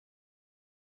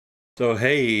So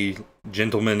hey,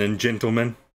 gentlemen and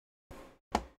gentlemen.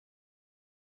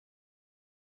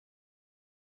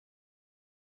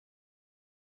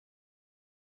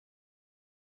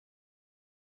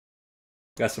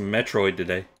 Got some Metroid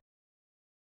today.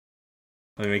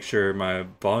 Let me make sure my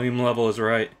volume level is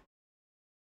right.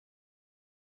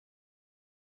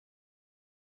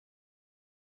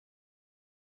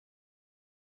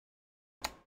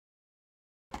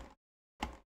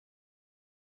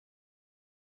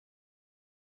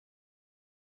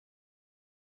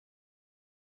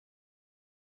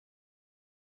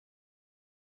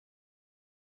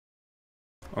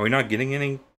 Are we not getting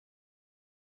any?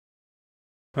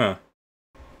 Huh.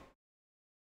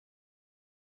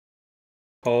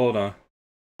 Hold on.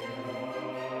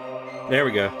 There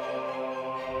we go.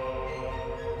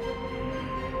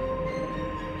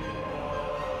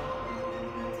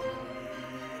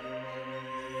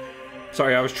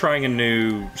 Sorry, I was trying a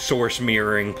new source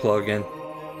mirroring plugin.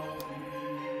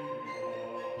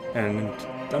 And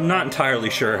I'm not entirely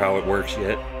sure how it works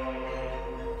yet.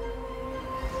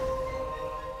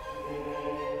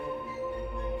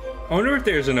 I wonder if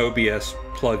there's an OBS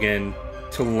plugin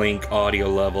to link audio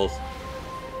levels.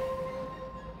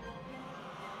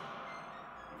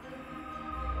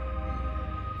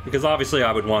 Because obviously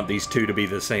I would want these two to be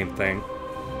the same thing.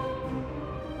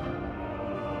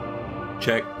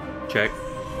 Check, check.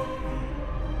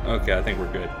 Okay, I think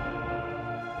we're good.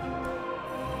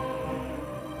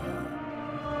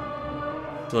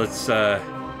 So let's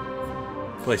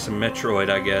play some Metroid,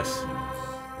 I guess.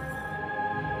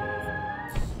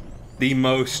 The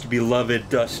most beloved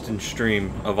Dustin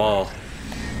stream of all.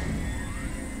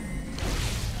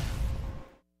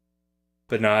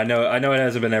 But no, I know it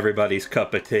hasn't been everybody's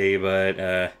cup of tea, but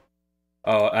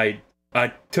oh, I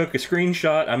took a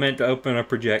screenshot. I meant to open a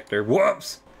projector.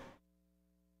 Whoops!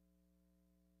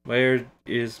 Where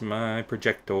is my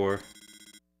projector?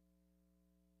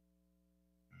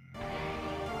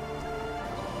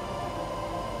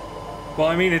 Well,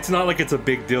 I mean, it's not like it's a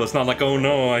big deal. It's not like, oh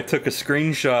no, I took a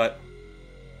screenshot.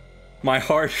 My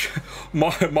hard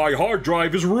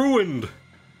drive is ruined.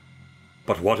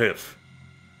 But what if?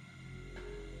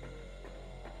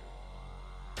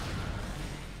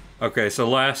 Okay, so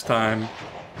last time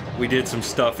we did some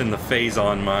stuff in the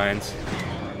Phazon mines.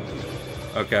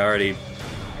 Okay, I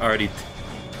already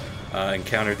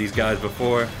encountered these guys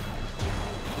before.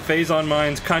 The Phazon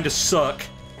mines kind of suck,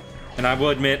 and I will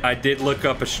admit I did look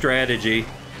up a strategy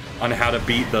on how to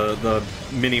beat the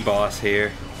mini boss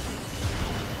here.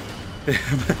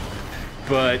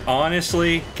 But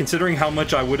honestly, considering how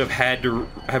much I would have had to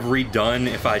have redone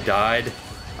if I died,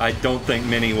 I don't think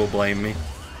Minnie will blame me.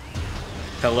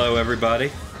 Hello,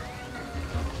 everybody.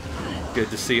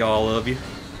 Good to see all of you.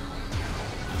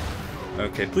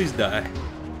 Okay, please die.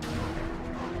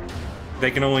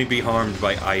 They can only be harmed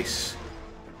by ice.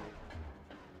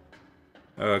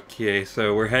 Okay,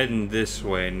 so we're heading this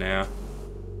way now.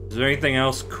 Is there anything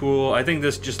else cool? I think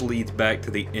this just leads back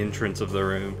to the entrance of the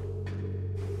room.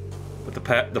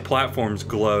 But the platforms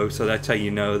glow, so that's how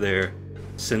you know they're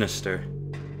sinister.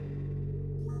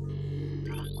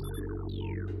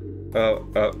 Oh.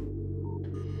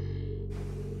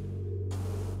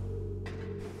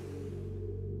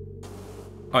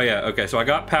 Oh yeah, okay, so I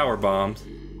got power bombs.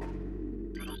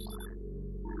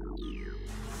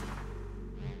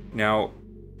 Now,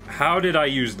 how did I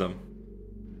use them?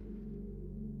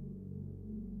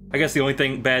 I guess the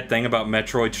only bad thing about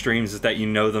Metroid streams is that you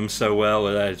know them so well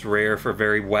that it's rare for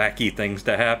very wacky things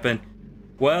to happen.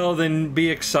 Well, then be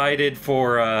excited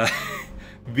for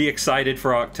be excited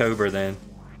for October then.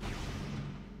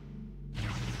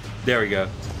 There we go.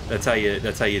 That's how you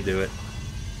do it.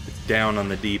 It's down on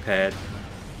the D-pad.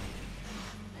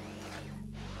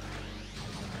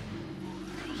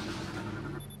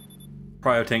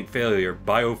 Cryotank failure.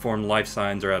 Bioform life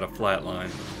signs are at a flat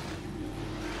line.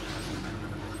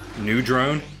 New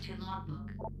drone?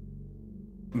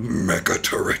 Mega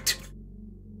turret.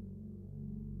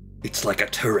 It's like a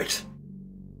turret.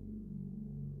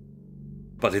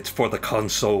 But it's for the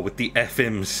console with the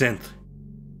FM synth.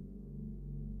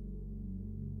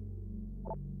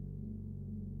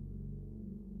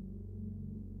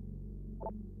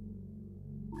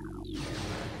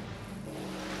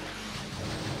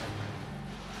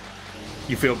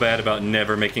 You feel bad about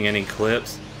never making any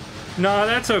clips? Nah,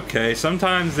 that's okay.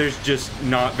 Sometimes there's just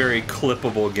not very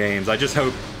clippable games. I just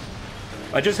hope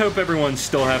everyone's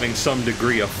still having some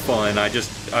degree of fun. I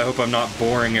hope I'm not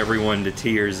boring everyone to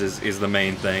tears is the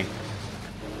main thing.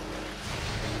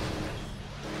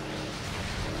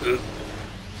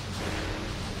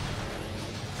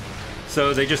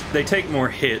 So they take more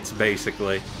hits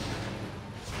basically.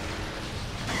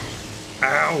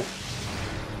 Ow!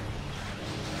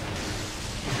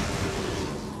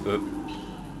 Oop.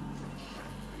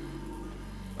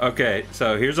 Okay,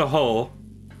 so here's a hole.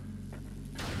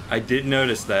 I did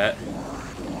notice that.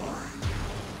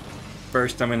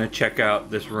 First, I'm gonna check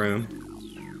out this room.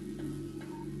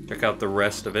 Check out the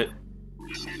rest of it.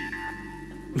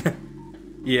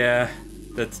 Yeah,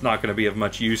 that's not gonna be of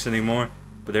much use anymore.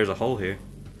 But there's a hole here.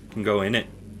 You can go in it.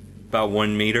 About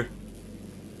 1 meter.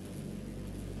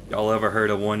 Y'all ever heard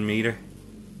of 1 meter?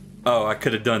 Oh, I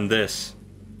could have done this.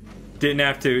 Didn't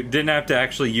have to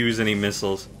actually use any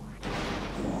missiles.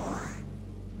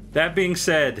 That being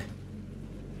said,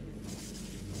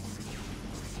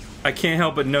 I can't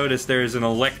help but notice there is an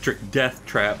electric death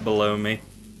trap below me.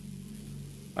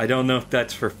 I don't know if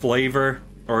that's for flavor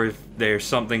or if there's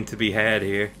something to be had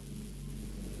here.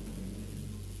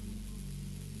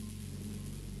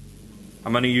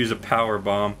 I'm gonna use a power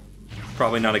bomb.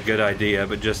 Probably not a good idea,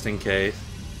 but just in case.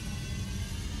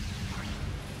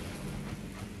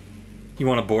 You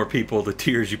want to bore people to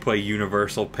tears, you play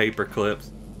Universal paper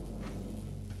clips.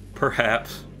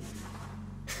 Perhaps.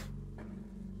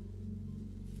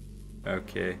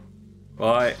 Okay.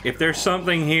 Well, if there's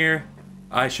something here,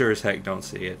 I sure as heck don't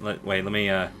see it. Wait, let me,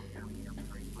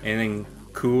 anything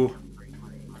cool?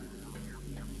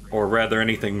 Or rather,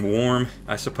 anything warm,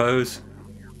 I suppose?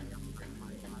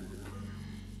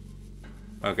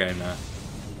 Okay, no.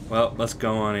 Well, let's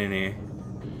go on in here.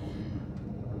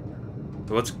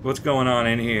 So what's going on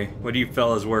in here? What are you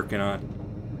fellas working on?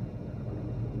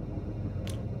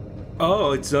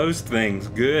 Oh, it's those things.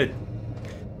 Good.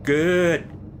 Good.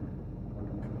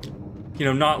 You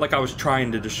know, not like I was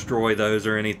trying to destroy those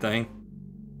or anything.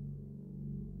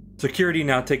 Security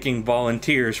now taking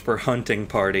volunteers for hunting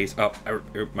parties. Oh,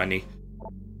 my knee.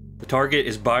 The target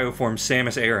is Bioform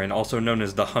Samus Aran, also known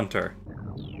as the Hunter.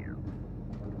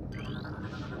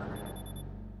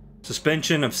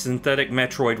 Suspension of synthetic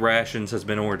Metroid rations has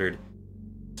been ordered.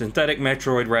 Synthetic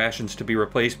Metroid rations to be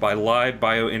replaced by live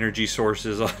bioenergy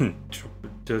sources on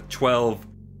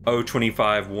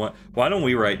 12/025/1. Why don't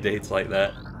we write dates like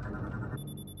that?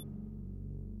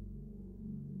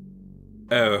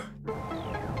 Oh.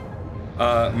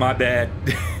 My bad.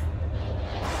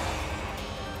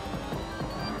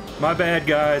 My bad,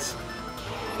 guys.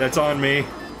 That's on me.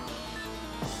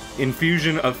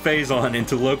 Infusion of Phazon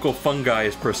into local fungi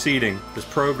is proceeding. This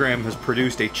program has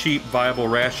produced a cheap, viable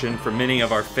ration for many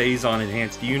of our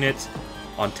Phazon-enhanced units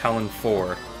on Talon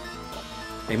 4.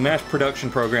 A mass production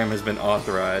program has been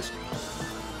authorized.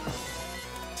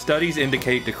 Studies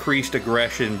indicate decreased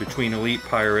aggression between elite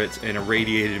pirates and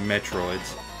irradiated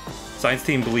Metroids. Science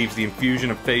team believes the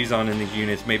infusion of Phazon in these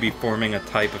units may be forming a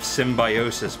type of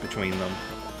symbiosis between them.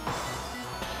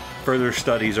 Further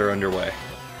studies are underway.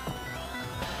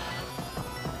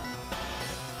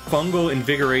 Fungal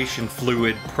invigoration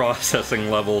fluid processing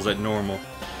levels at normal.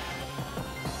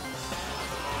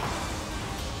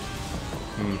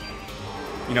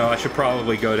 You know, I should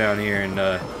probably go down here and,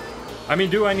 I mean,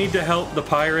 do I need to help the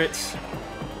pirates?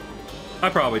 I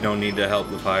probably don't need to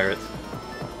help the pirates.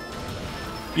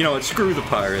 You know what, screw the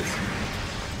pirates.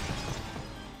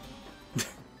 This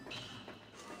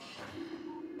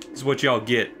is what y'all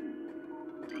get.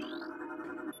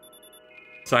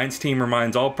 Science team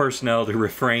reminds all personnel to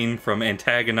refrain from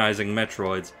antagonizing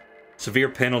Metroids. Severe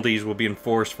penalties will be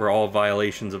enforced for all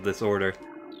violations of this order.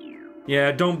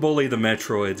 Yeah, don't bully the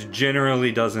Metroids.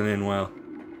 Generally doesn't end well.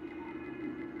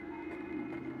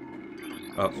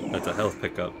 Oh, that's a health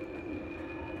pickup.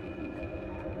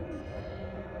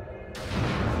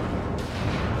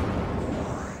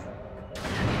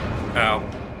 Ow.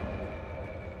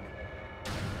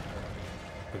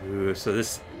 Ooh, so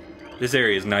this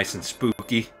area is nice and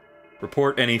spooky.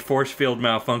 Report any force field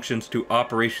malfunctions to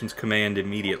Operations Command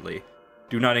immediately.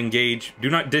 Do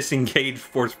not disengage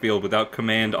force field without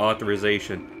command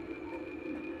authorization.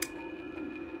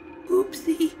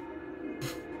 Oopsie.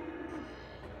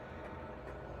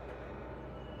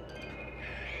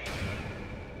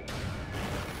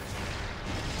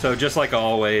 So just like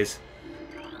always,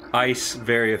 ice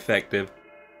very effective.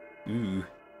 Ooh,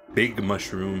 big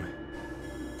mushroom.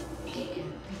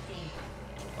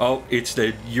 Oh, it's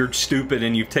the "you're stupid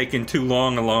and you've taken too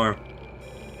long" alarm.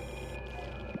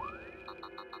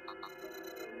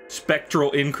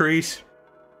 Spectral increase?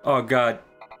 Oh god.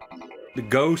 The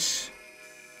ghosts?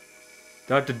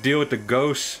 Do I have to deal with the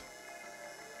ghosts?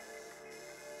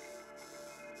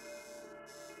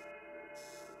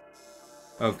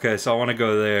 Okay, so I want to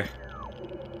go there.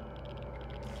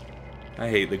 I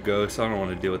hate the ghosts. I don't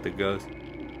want to deal with the ghosts.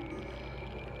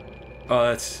 Oh,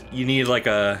 that's... you need like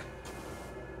a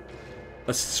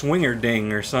swinger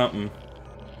ding or something.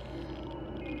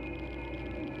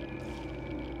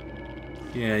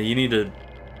 Yeah, you need to...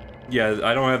 Yeah,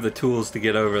 I don't have the tools to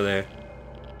get over there.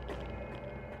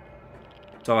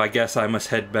 So I guess I must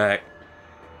head back.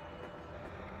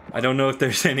 I don't know if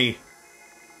there's any...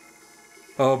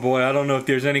 Oh boy, I don't know if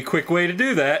there's any quick way to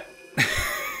do that.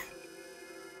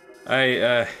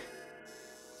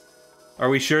 Are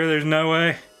we sure there's no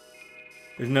way?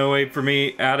 There's no way for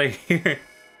me out of here?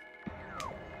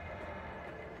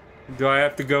 Do I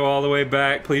have to go all the way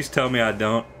back? Please tell me I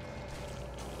don't.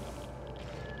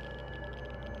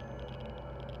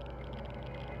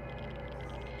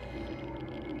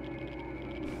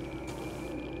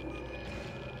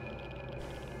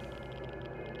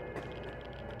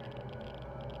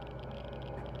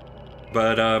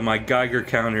 But, my Geiger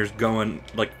counter's going,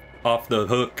 like, off the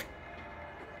hook.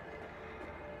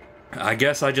 I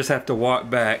guess I just have to walk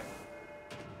back.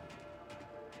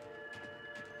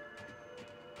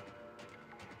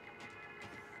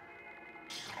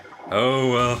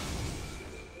 Oh, well.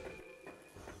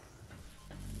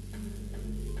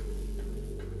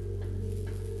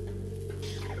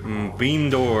 Beam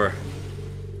door.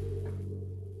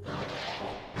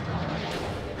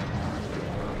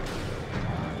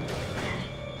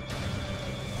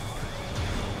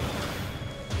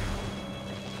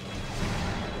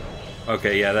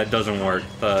 Okay, yeah, that doesn't work.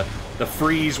 The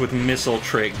freeze with missile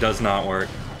trick does not work.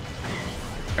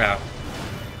 Ow.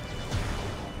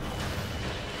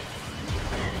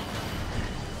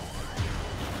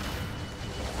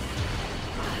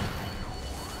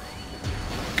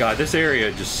 God, this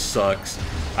area just sucks.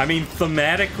 I mean,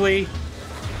 thematically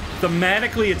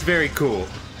it's very cool.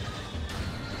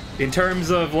 In terms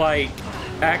of, like,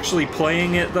 actually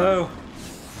playing it, though,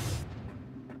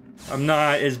 I'm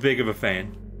not as big of a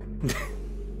fan.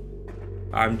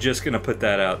 I'm just gonna put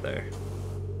that out there.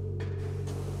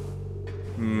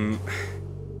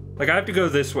 Like, I have to go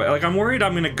this way. Like, I'm worried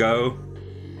I'm gonna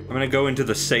go into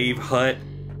the save hut,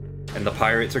 and the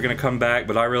pirates are gonna come back,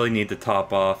 but I really need to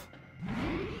top off.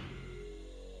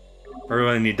 I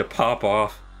really need to pop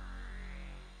off.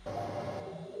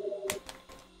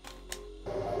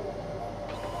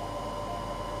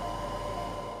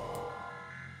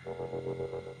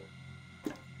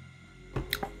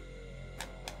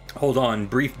 Hold on,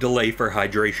 brief delay for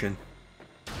hydration.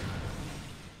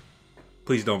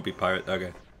 Please don't be pirate.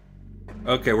 Okay.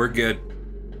 Okay, we're good.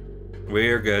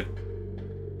 We're good.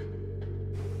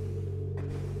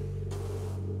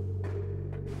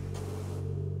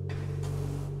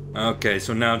 Okay,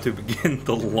 so now to begin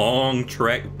the long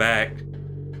trek back.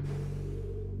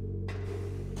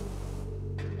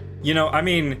 You know, I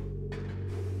mean,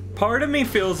 part of me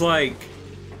feels like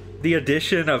the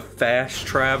addition of fast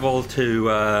travel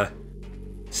to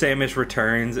Samus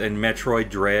Returns and Metroid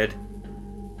Dread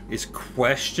is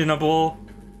questionable,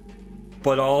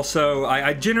 but also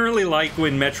I generally like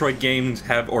when Metroid games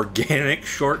have organic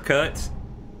shortcuts.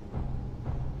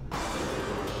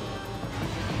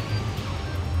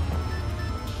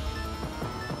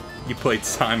 You played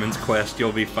Simon's Quest,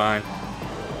 you'll be fine.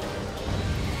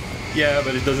 Yeah,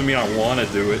 but it doesn't mean I want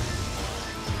to do it.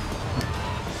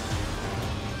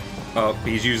 Oh,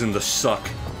 he's using the suck.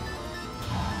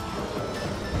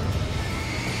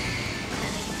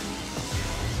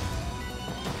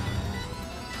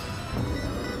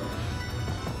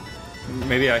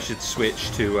 Maybe I should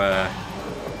switch to,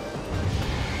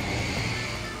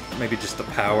 maybe just the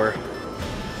power.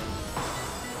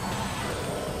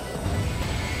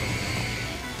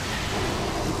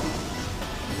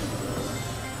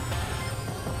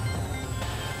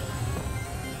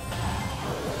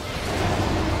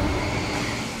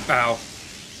 Ow.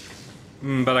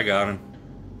 But I got him.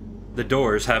 The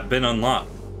doors have been unlocked.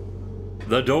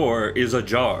 The door is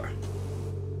ajar.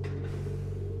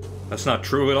 That's not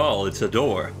true at all, it's a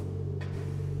door.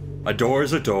 A door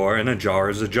is a door, and a jar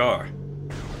is a jar.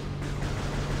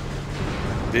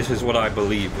 This is what I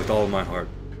believe with all my heart.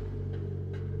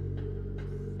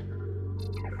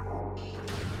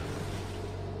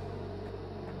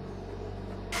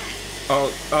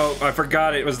 Oh, I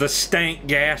forgot it was the stank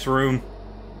gas room.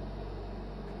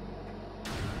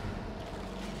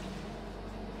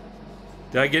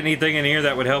 Did I get anything in here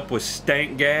that would help with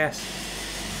stank gas?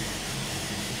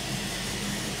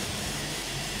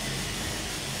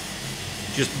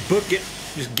 Just book it.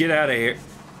 Just get out of here.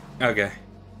 Okay.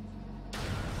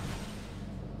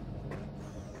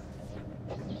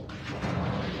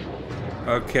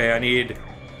 Okay, I need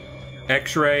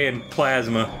X-ray and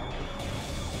plasma.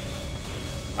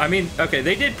 I mean, okay,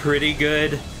 they did pretty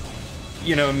good,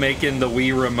 you know, making the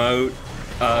Wii Remote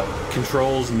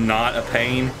controls not a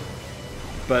pain.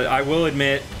 But I will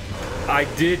admit, I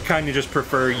did kind of just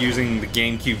prefer using the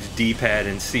GameCube's D-pad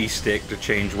and C-stick to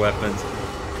change weapons.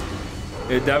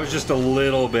 That was just a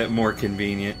little bit more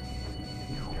convenient.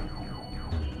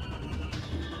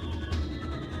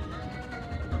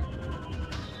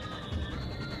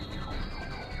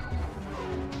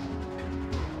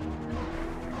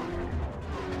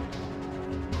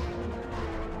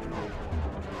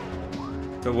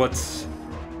 So what's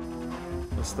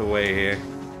the way here?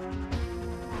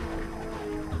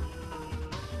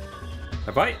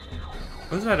 Have I?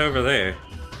 What's that over there?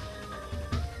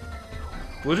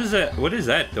 What is that? What is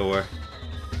that door?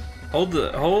 Hold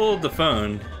the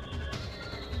phone.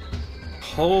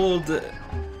 Hold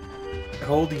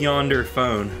yonder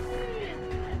phone.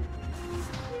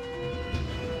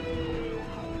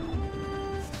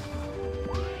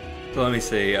 So let me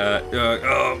see.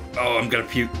 Oh, I'm gonna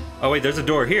puke. Oh wait, there's a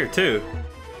door here too.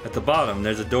 At the bottom,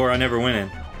 there's a door I never went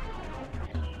in.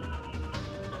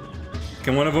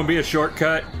 Can one of them be a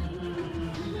shortcut?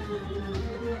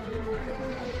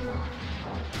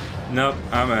 Nope,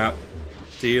 I'm out.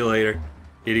 See you later,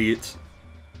 idiots.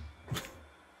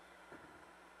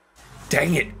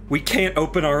 Dang it! We can't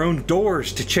open our own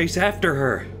doors to chase after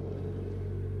her!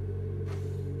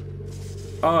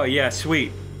 Oh yeah,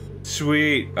 sweet.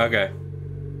 Sweet, okay.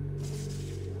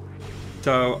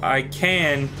 So I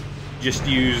can just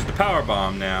use the power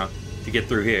bomb now to get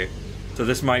through here. So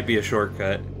this might be a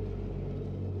shortcut.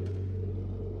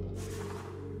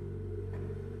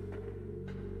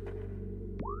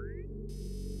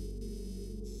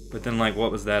 But then, like,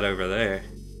 what was that over there?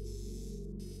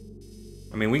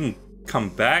 I mean, we can come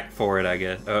back for it, I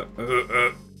guess.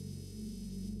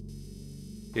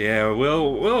 Yeah,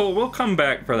 we'll come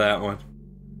back for that one.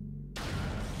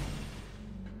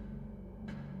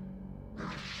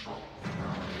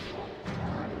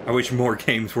 I wish more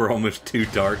games were almost too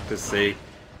dark to see.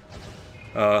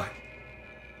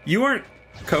 You weren't,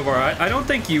 Kovar, I don't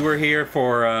think you were here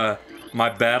for my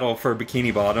Battle for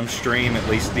Bikini Bottom stream, at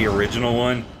least the original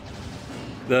one.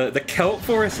 The Kelp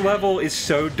Forest level is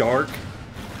so dark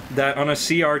that on a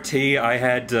CRT I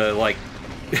had to, like...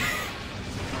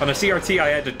 on a CRT I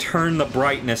had to turn the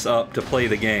brightness up to play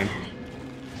the game.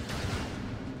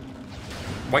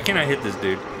 Why can't I hit this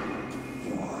dude?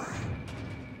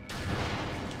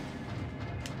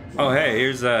 Oh hey,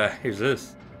 here's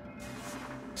this.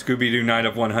 Scooby-Doo Night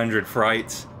of 100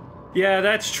 Frights. Yeah,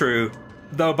 that's true.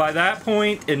 Though by that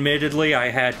point, admittedly, I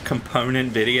had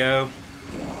component video,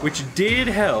 which did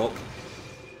help.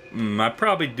 I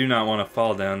probably do not want to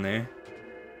fall down there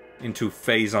into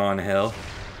Phazon hell.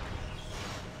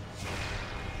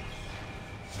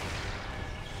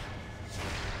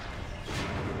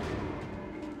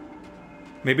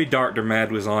 Maybe Dr.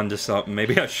 Mad was on to something.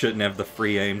 Maybe I shouldn't have the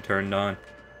free aim turned on.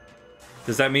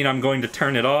 Does that mean I'm going to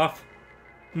turn it off?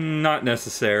 Not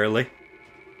necessarily.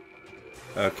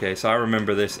 Okay, so I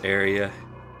remember this area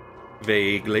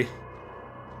vaguely.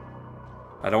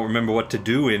 I don't remember what to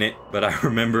do in it, but I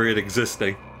remember it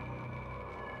existing.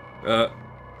 So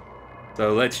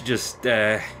let's just,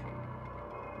 you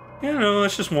know,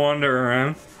 let's just wander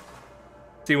around.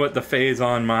 See what the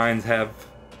Phazon mines have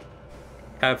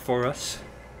for us.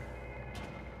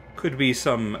 Could be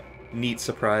some neat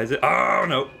surprises. Oh,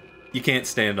 no! You can't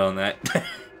stand on that.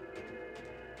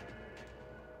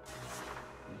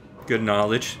 Good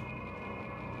knowledge.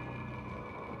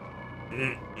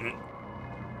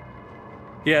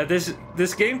 Yeah,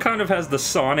 this game kind of has the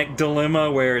Sonic dilemma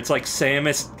where it's like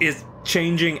Samus is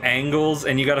changing angles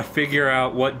and you gotta figure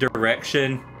out what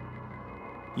direction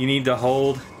you need to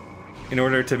hold in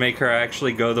order to make her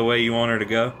actually go the way you want her to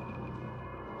go.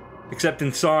 Except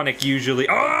in Sonic usually...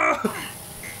 Oh!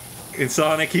 In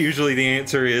Sonic usually the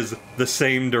answer is the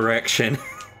same direction.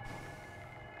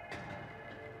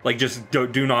 Like, just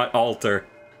do not alter.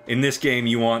 In this game,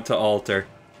 you want to alter.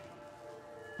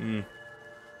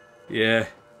 Yeah.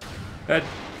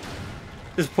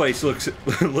 This place looks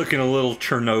looking a little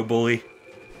Chernobyl-y.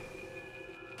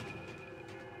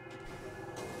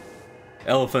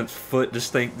 Elephant's foot. This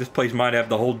place might have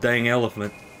the whole dang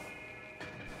elephant.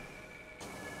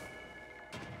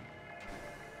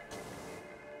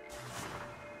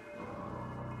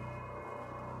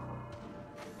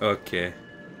 Okay.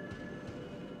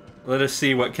 Let us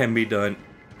see what can be done.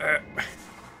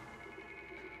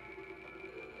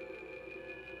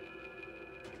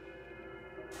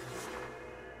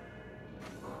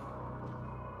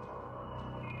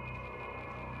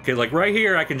 Okay, like right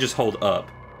here I can just hold up.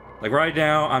 Like right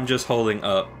now I'm just holding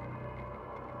up.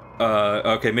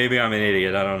 Okay, maybe I'm an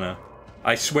idiot, I don't know.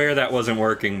 I swear that wasn't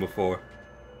working before.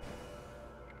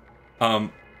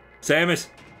 Samus?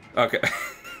 Okay.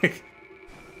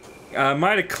 I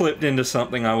might have clipped into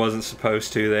something I wasn't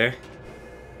supposed to there.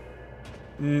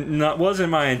 Wasn't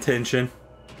my intention.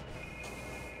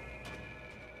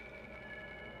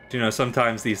 You know,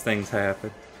 sometimes these things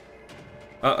happen.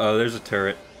 Uh-oh, there's a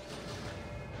turret.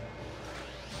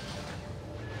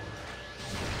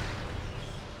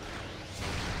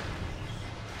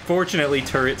 Fortunately,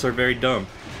 turrets are very dumb.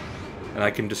 And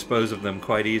I can dispose of them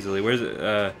quite easily. Where's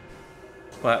it?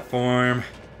 Platform.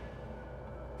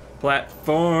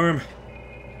 Platform!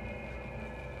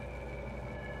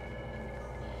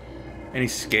 Any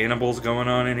scannables going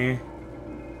on in here?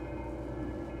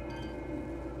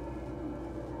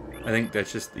 I think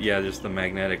that's just, yeah, just the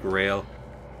magnetic rail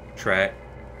track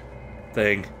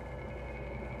thing.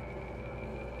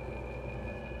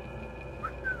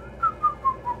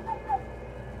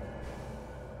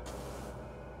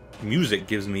 Music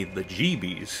gives me the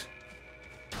jeebies.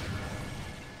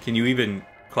 Can you even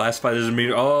classify this as a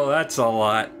meter? Oh, that's a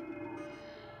lot.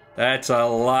 That's a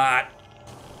lot.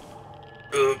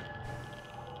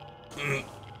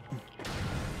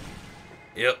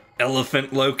 Yep,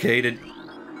 elephant located.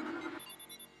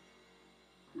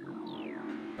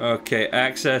 Okay,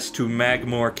 access to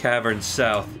Magmore Cavern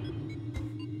South.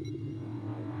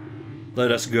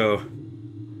 Let us go.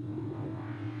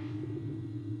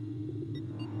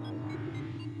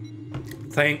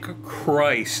 Thank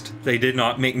Christ they did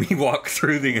not make me walk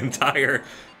through the entire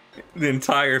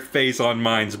face on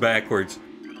mines backwards.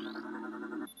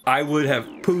 I would have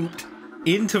pooped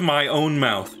into my own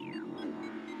mouth.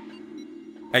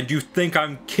 And you think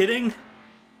I'm kidding?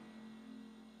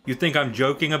 You think I'm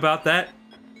joking about that?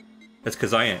 That's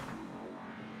because I am.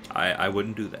 I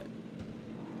wouldn't do that.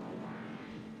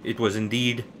 It was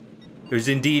indeed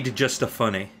just a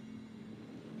funny.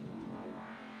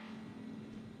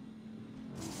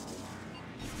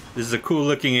 This is a cool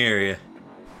looking area.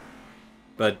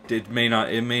 But it may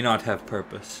not have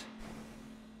purpose.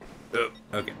 Oh,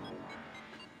 okay.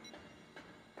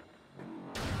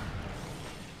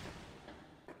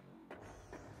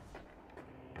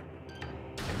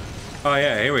 Oh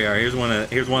yeah, here we are. Here's one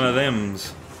of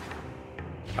them's.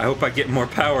 I hope I get more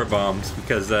power bombs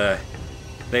because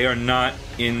they are not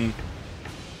in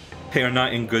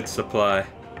good supply.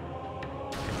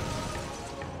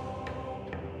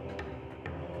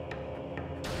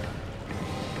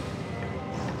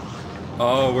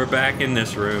 Oh, we're back in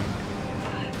this room.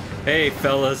 Hey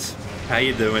fellas, how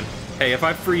you doing? Hey, if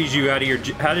I freeze you out of your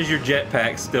how does your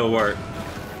jetpack still work?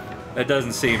 That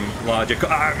doesn't seem logical.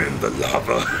 I'm in the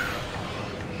lava.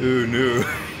 Who knew?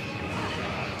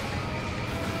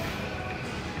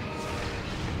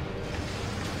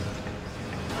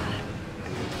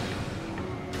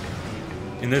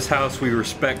 In this house, we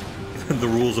respect the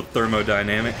rules of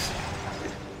thermodynamics.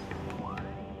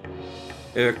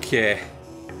 Okay.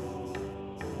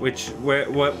 Which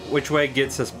way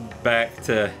gets us back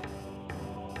to?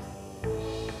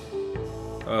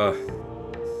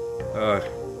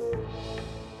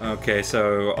 Okay,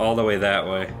 so all the way that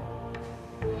way.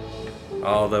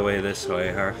 All the way this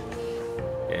way, huh?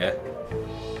 Yeah.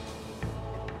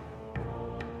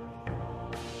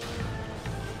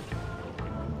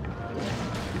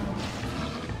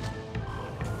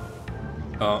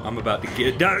 Oh, I'm about to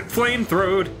get down. Flame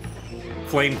thrown.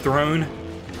 Flame thrown.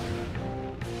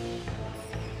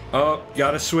 Oh,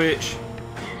 gotta switch.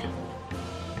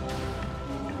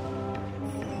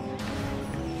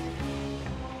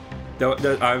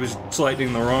 I was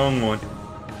selecting the wrong one.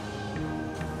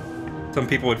 Some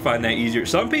people would find that easier.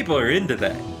 Some people are into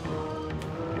that.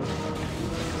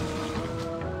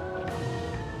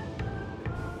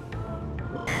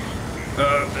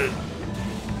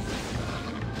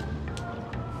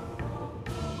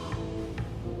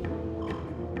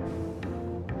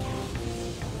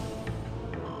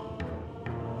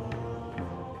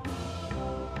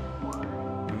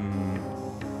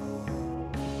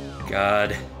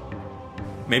 God.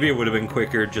 Maybe it would have been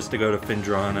quicker just to go to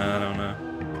Findrana, I don't know.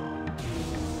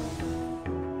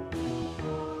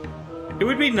 It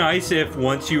would be nice if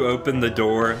once you open the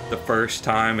door the first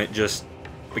time, it just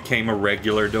became a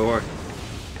regular door.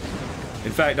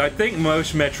 In fact, I think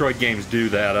most Metroid games do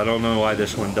that. I don't know why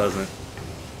this one doesn't.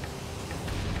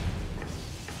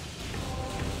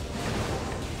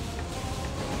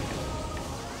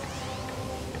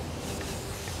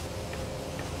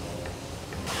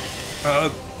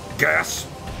 Gas!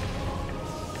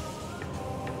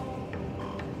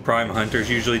 Prime Hunters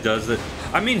usually does it.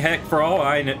 I mean, heck, for all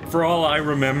I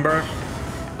remember,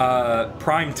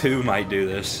 Prime 2 might do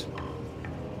this.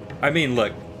 I mean,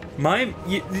 look,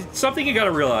 something you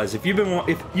gotta realize, if you've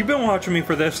been watching me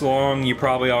for this long, you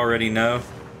probably already know.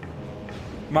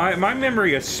 My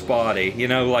memory is spotty, you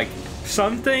know, like,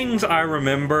 some things I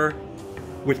remember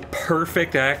with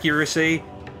perfect accuracy,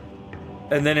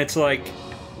 and then it's like,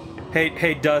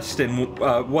 Hey, Dustin,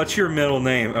 what's your middle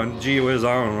name? Gee whiz,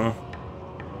 I don't know.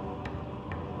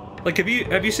 Like, have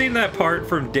you seen that part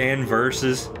from Dan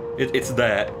Versus? It's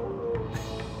that.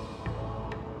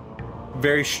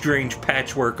 Very strange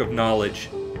patchwork of knowledge.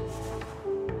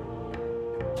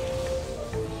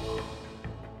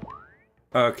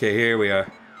 Okay, here we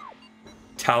are.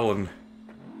 Talon.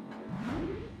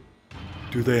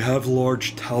 Do they have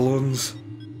large talons?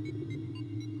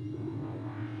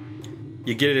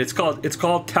 You get it? It's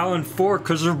called Talon 4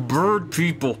 because they're bird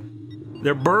people.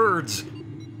 They're birds.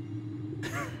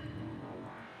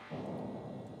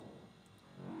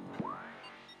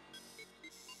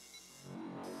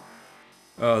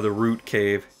 Oh, the root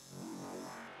cave.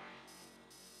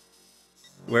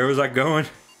 Where was I going?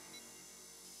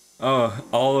 Oh,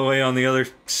 all the way on the other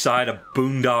side of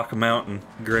Boondock Mountain.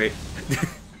 Great.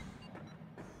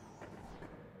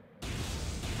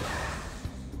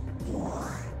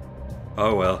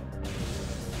 Oh well.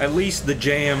 At least the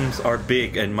jams are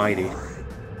big and mighty.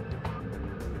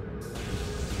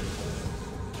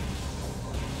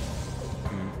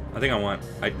 I think I want...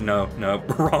 No,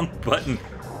 wrong button.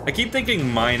 I keep thinking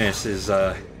minus is,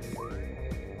 How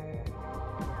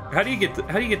do you get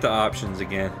the options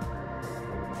again?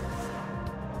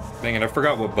 Dang it, I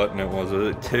forgot what button it was.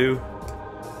 Was it 2?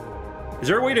 Is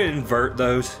there a way to invert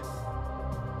those?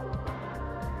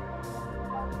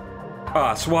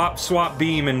 Ah, swap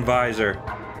beam and visor.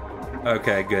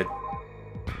 Okay, good.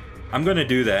 I'm gonna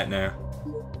do that now.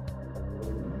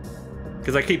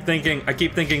 Because I keep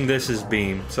thinking this is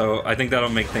beam, so I think that'll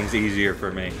make things easier for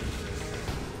me.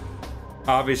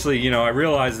 Obviously, you know, I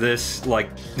realize this, like,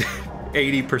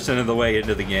 80% of the way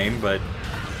into the game, but...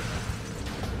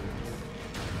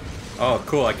 Oh,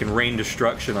 cool, I can rain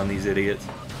destruction on these idiots.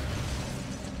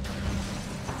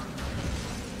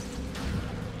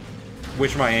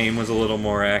 Wish my aim was a little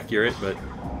more accurate, but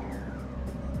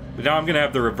now I'm gonna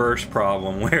have the reverse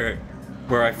problem where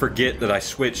I forget that I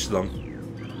switched them.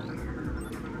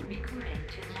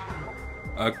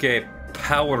 Okay,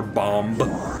 power bomb.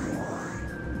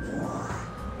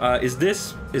 Is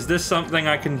this something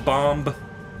I can bomb?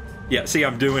 Yeah, see,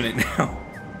 I'm doing it now.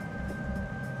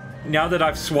 Now that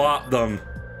I've swapped them.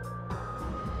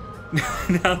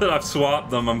 Now that I've swapped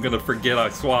them, I'm gonna forget I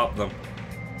swapped them.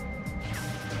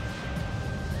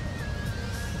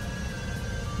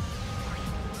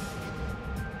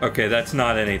 Okay, that's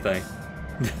not anything.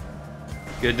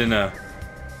 Good to know.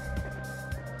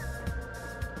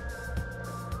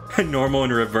 Normal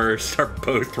and reverse are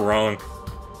both wrong.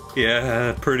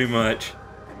 Yeah, pretty much.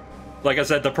 Like I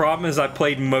said, the problem is I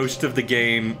played most of the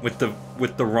game with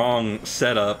the wrong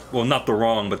setup. Well, not the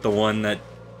wrong, but the one that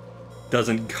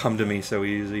doesn't come to me so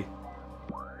easy.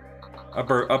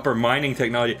 Upper mining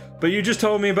technology. But you just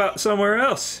told me about somewhere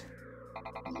else.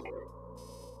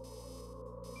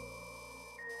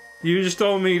 You just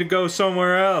told me to go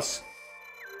somewhere else.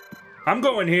 I'm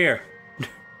going here.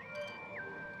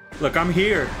 Look, I'm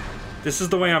here. This is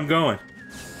the way I'm going.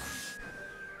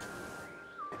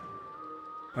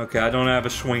 Okay, I don't have a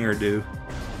swinger, dude.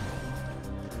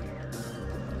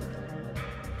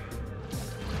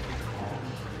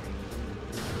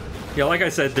 Yeah, like I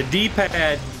said, the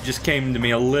D-pad just came to me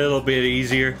a little bit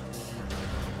easier.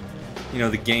 You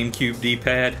know, the GameCube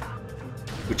D-pad.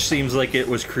 Which seems like it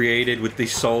was created with the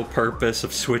sole purpose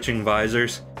of switching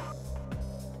visors.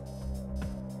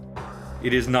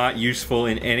 It is not useful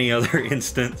in any other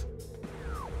instance.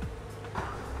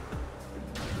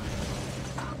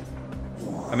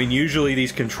 I mean, usually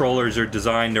these controllers are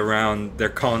designed around their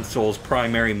console's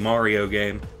primary Mario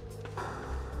game.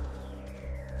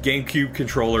 GameCube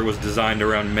controller was designed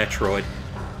around Metroid.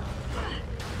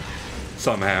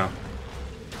 Somehow.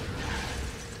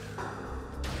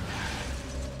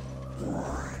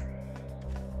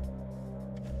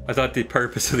 I thought the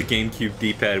purpose of the GameCube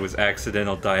D-pad was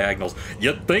accidental diagonals.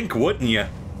 You'd think, wouldn't you?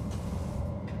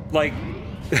 Like,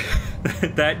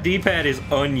 that D-pad is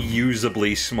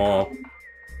unusably small.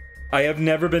 I have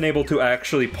never been able to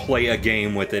actually play a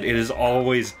game with it. It has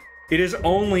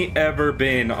only ever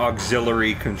been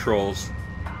auxiliary controls.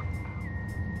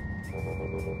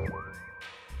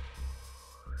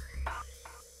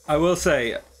 I will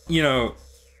say, you know,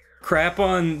 crap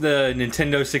on the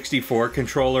Nintendo 64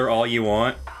 controller all you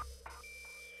want.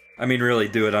 I mean, really,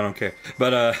 do it, I don't care.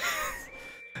 But,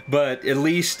 but at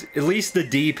least the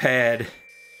D-pad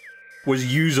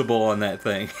was usable on that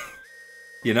thing.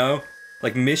 You know?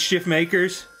 Like Mischief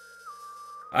Makers.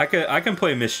 I can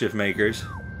play Mischief Makers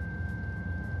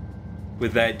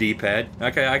with that D-pad.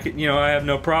 Okay, I can, you know, I have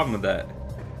no problem with that.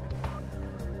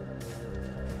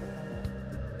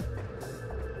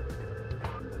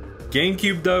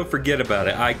 GameCube, though, forget about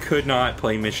it. I could not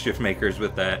play Mischief Makers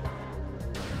with that.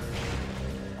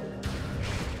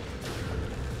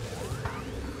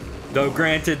 Though,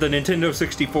 granted, the Nintendo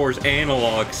 64's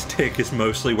analog stick is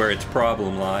mostly where its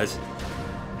problem lies.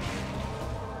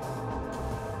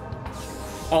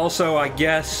 Also, I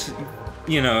guess,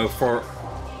 you know, for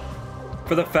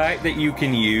the fact that you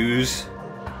can use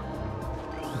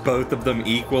both of them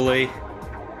equally,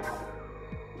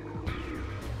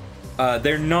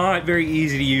 they're not very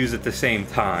easy to use at the same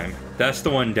time. That's the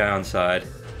one downside.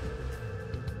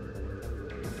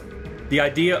 The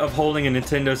idea of holding a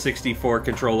Nintendo 64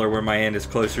 controller where my hand is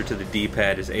closer to the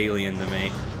D-pad is alien to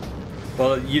me.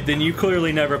 Well, then you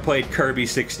clearly never played Kirby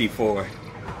 64.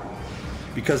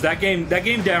 Because that game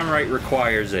downright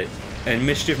requires it, and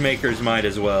Mischief Makers might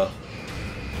as well.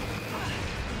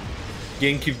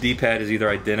 GameCube D-pad is either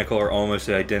identical or almost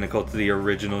identical to the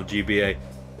original GBA.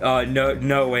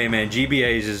 No way, man.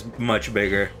 GBA's is much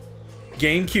bigger.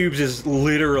 GameCube's is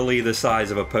literally the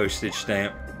size of a postage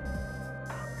stamp.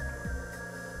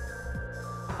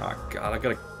 Oh god, I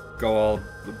gotta go all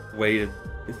the way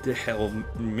to hell,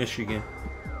 Michigan.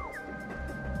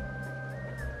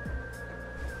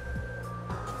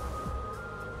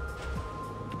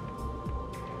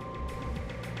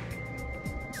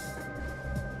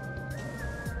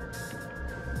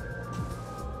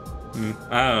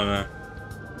 I don't know.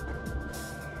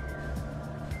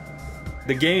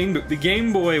 The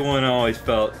Game Boy one always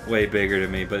felt way bigger to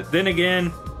me, but then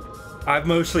again, I've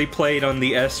mostly played on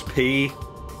the SP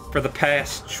for the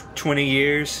past 20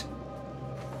 years,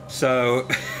 so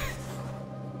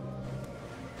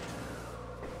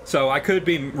so I could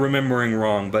be remembering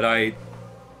wrong, but I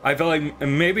feel like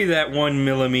maybe that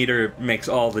 1mm makes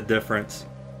all the difference,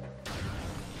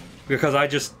 because I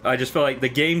just feel like the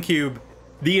GameCube,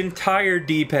 the entire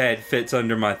D-pad fits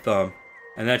under my thumb,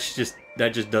 and that just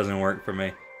doesn't work for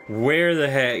me. Where the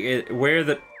heck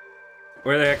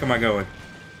am I going?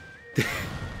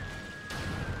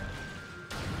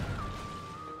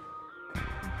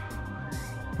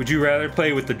 Would you rather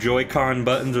play with the Joy-Con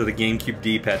buttons or the GameCube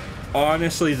D-pad?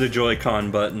 Honestly, the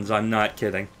Joy-Con buttons. I'm not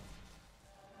kidding.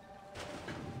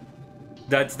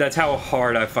 That's how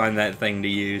hard I find that thing to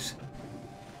use.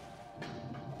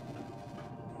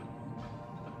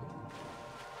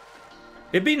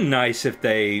 It'd be nice if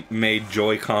they made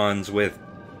Joy-Cons with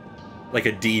like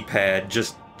a D-pad,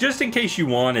 just in case you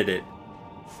wanted it.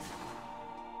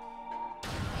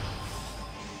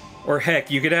 Or heck,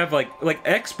 you could have like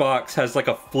Xbox has like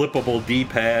a flippable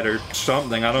D-pad or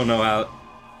something. I don't know how.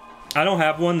 I don't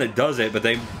have one that does it, but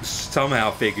they somehow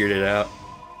figured it out.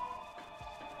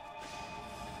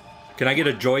 Can I get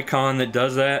a Joy-Con that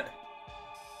does that?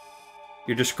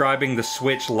 You're describing the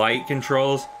Switch Lite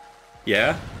controls?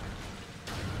 Yeah?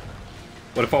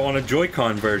 What if I want a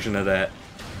Joy-Con version of that?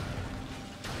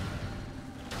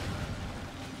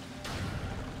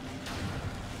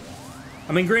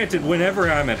 I mean, granted, whenever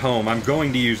I'm at home, I'm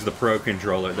going to use the Pro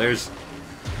Controller. There's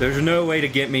no way to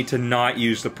get me to not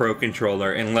use the Pro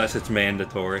Controller unless it's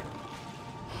mandatory.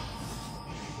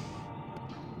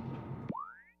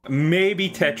 Maybe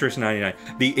Tetris 99.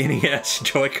 The NES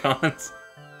Joy-Cons.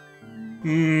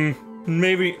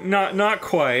 Maybe not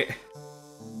quite.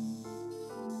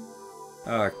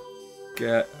 Oh,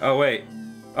 God. Oh, wait.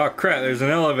 Oh, crap, there's an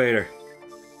elevator.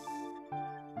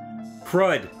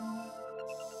 Crud.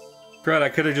 Crud, I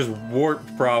could have just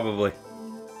warped, probably.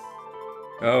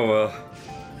 Oh, well.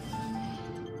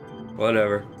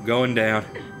 Whatever. Going down.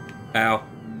 Ow.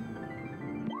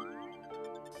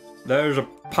 There's a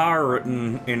pirate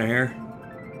in here.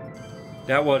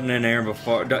 That wasn't in there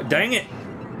before. Dang it!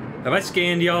 Have I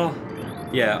scanned y'all?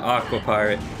 Yeah, Aqua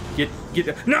Pirate. Get...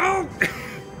 No!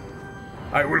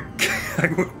 I will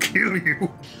kill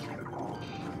you.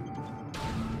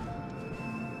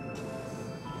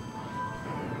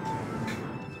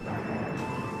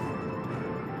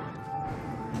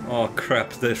 Oh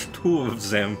crap, there's two of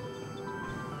them.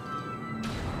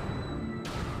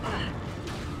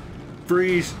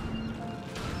 Freeze.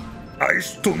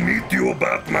 Nice to meet you,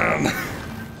 Batman.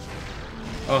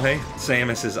 Oh hey,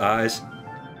 Samus's eyes.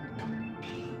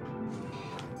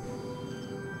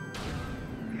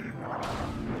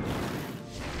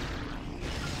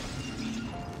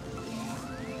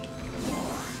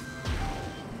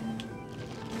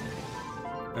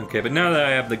 Okay, but now that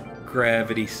I have the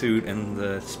gravity suit and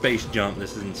the space jump,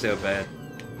 this isn't so bad.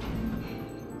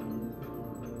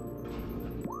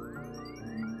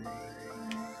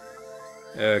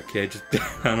 Okay, just,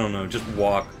 I don't know, just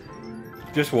walk.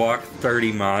 Just walk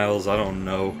 30 miles, I don't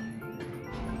know.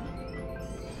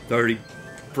 30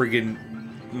 friggin'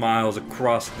 miles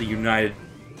across the United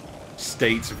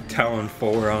states of Talon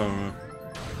 4, I don't know.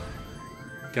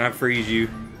 Can I freeze you?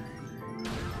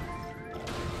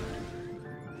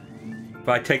 If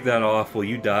I take that off, will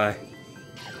you die?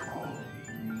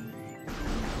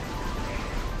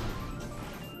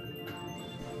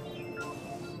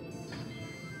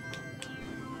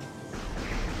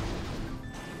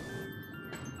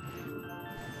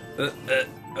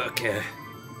 Okay.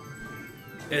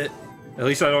 At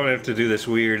least I don't have to do this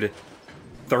weird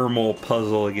thermal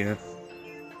puzzle again.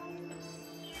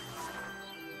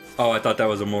 Oh, I thought that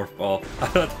was a morph ball. I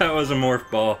thought that was a morph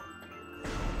ball.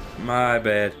 My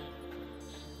bad.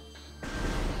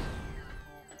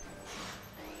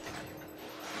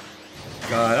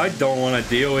 God, I don't want to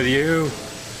deal with you.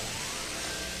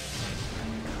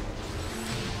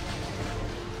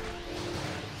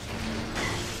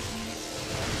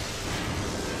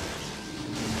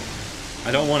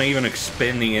 I don't want to even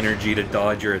expend the energy to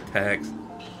dodge your attacks.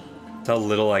 That's how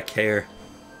little I care.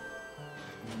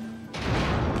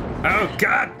 Oh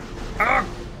God! Oh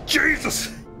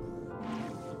Jesus!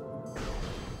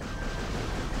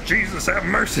 Jesus have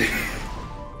mercy!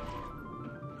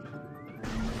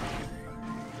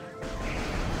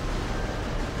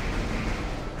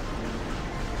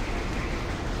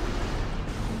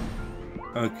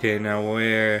 Okay, now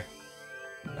where?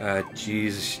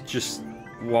 Jesus, just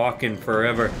walking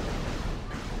forever.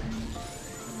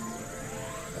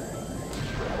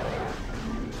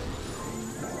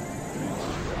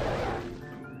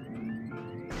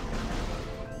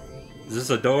 Is this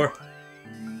a door?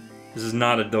 This is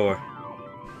not a door.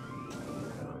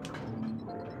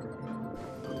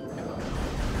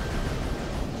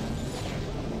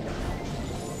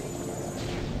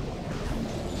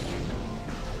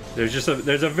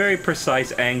 There's a very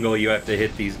precise angle you have to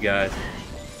hit these guys.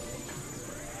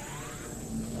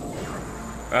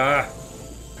 Ah,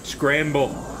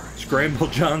 scramble, scramble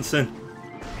Johnson.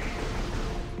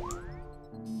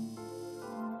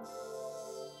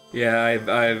 Yeah,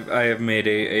 I have made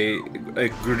a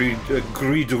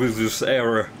egregious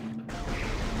error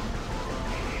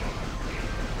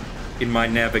in my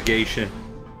navigation.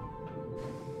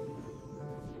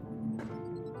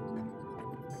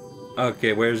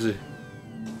 Okay, where's the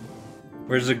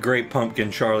great pumpkin,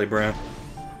 Charlie Brown?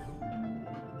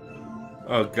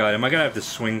 Oh God, am I gonna have to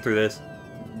swing through this?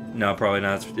 No, probably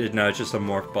not. No, it's just a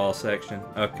morph ball section.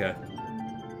 Okay.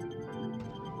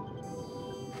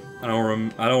 I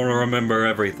don't remember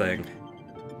everything.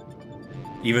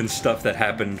 Even stuff that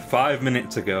happened 5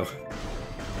 minutes ago.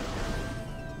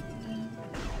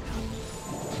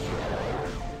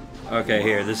 Okay,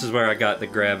 here. This is where I got the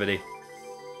gravity.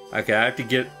 Okay, I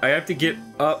have to get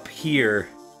up here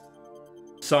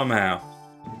somehow.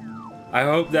 I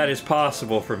hope that is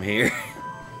possible from here.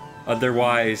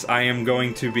 Otherwise, I am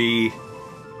going to be...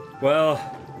 Well,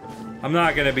 I'm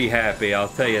not going to be happy, I'll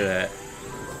tell you that.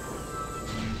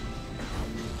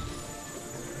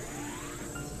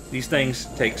 These things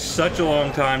take such a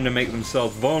long time to make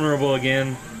themselves vulnerable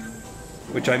again.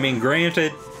 Which, I mean,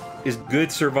 granted, is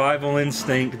good survival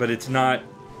instinct, but it's not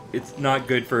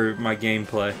good for my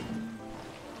gameplay.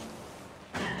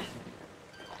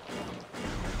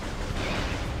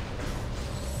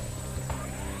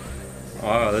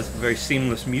 Wow, that's a very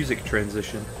seamless music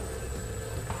transition.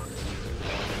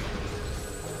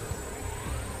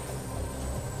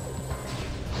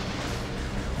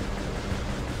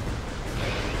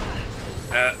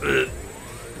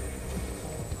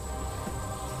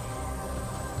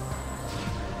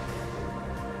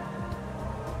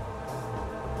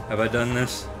 Have I done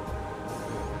this?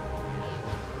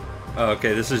 Oh,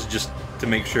 okay, this is just to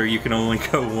make sure you can only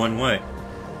go one way.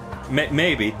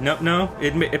 Maybe. No,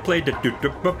 it played the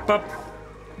doop-doop-bop-bop.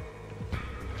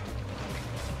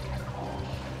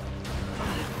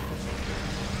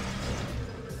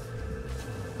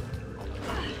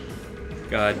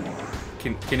 God,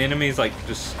 can enemies like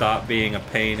just stop being a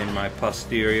pain in my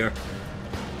posterior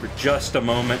for just a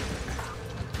moment?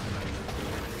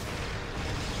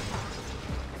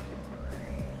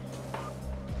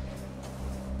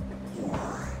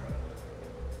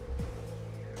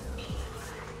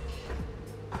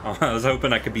 Oh, I was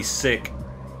hoping I could be sick.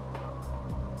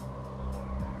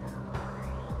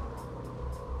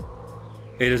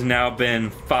 It has now been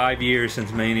 5 years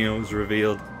since Mania was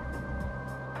revealed.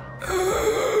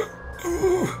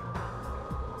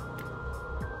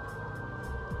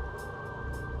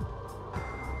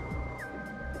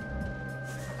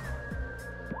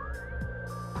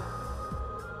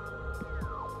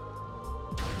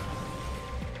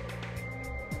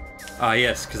 Ah,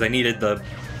 yes, because I needed the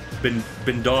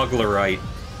Bindoglerite.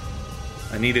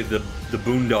 I needed the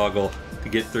boondoggle to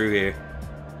get through here.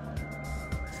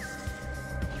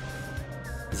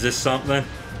 Is this something?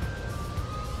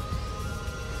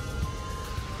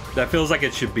 That feels like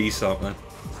it should be something.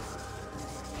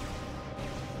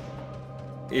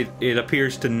 It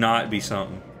appears to not be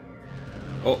something.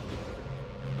 Oh.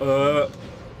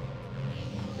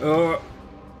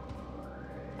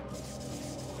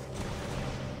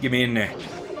 Get me in there.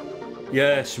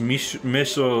 Yes,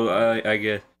 missile, I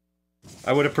guess.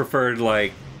 I would have preferred,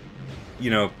 like,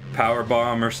 you know, power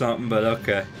bomb or something, but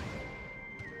okay.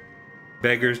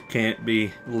 Beggars can't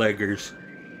be leggers.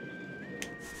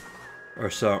 Or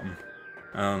something.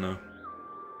 I don't know.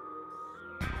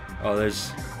 Oh,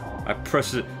 there's... I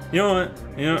press it. You know what?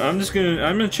 You know, I'm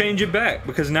gonna change it back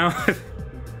because now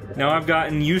I've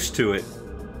gotten used to it.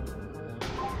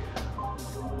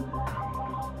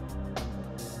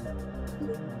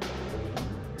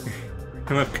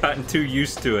 I've gotten too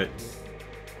used to it.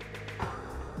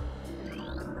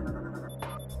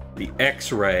 The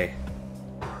X-ray.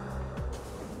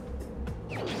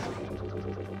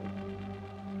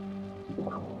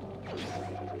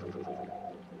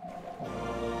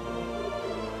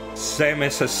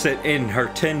 Samus has sit in her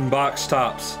 10 box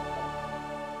tops.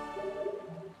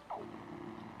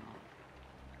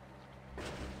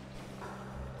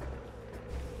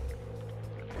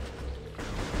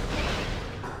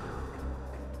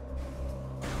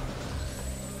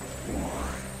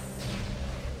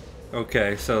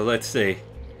 Okay, so let's see.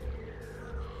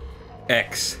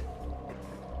 X.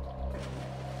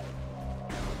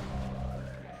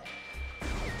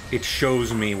 It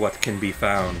shows me what can be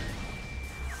found.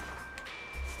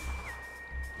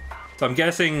 So I'm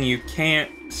guessing you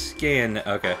can't scan...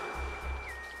 Okay.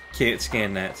 Can't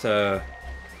scan that, so...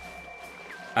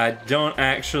 I don't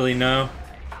actually know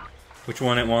which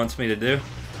one it wants me to do.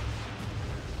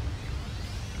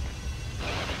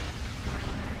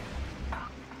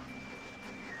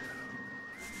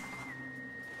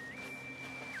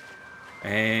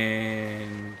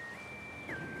 And...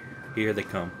 here they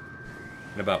come.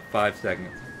 In about 5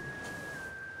 seconds.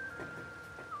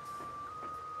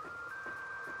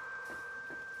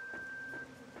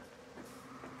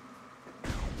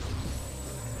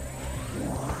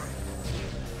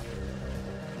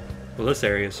 Well, this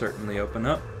area certainly opened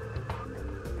up.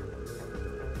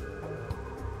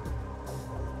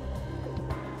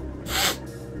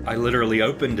 I literally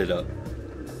opened it up.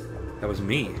 That was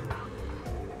me.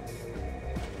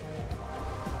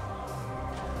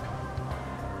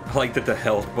 I like that the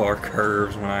health bar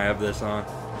curves when I have this on.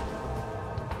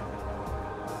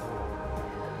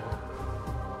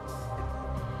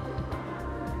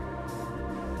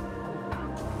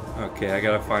 Okay, I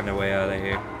gotta find a way out of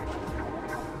here.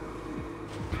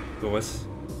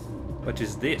 What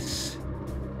is this?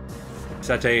 Is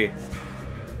that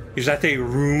a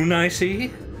rune I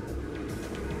see?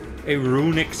 A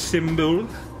runic symbol?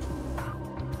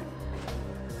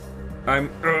 I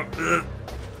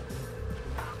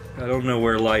don't know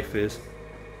where life is.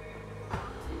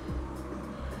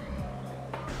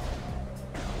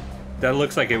 That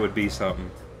looks like it would be something.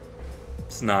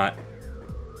 It's not.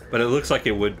 But it looks like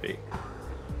it would be.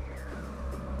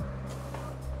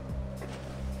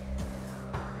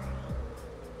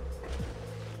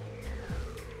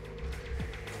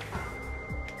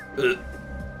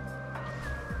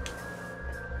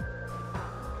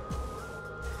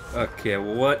 Okay,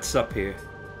 what's up here?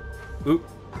 Whoop,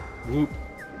 whoop,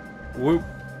 whoop.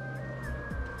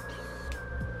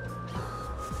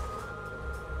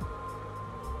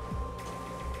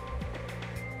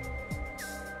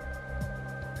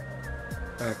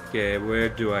 Okay, where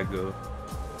do I go?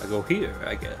 I go here,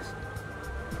 I guess.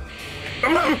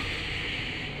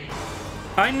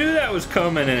 I knew that was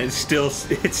coming, and it still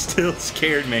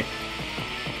scared me.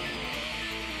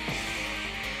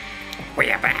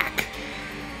 We're back.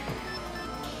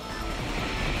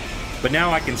 But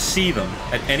now I can see them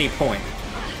at any point.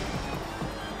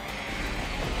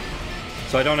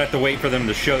 So I don't have to wait for them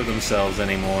to show themselves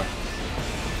anymore.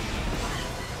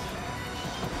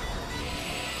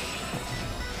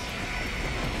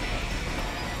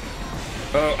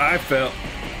 Oh, I fell.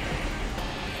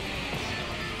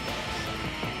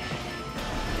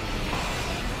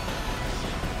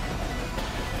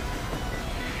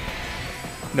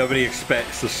 Nobody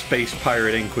expects the Space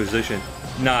Pirate Inquisition.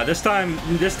 Nah, this time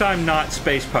not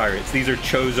Space Pirates. These are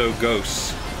Chozo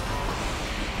Ghosts.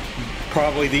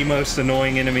 Probably the most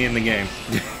annoying enemy in the game.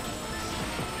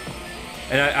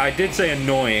 And I did say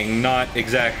annoying, not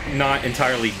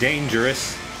entirely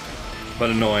dangerous, but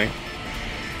annoying.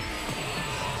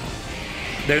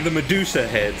 They're the Medusa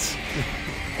heads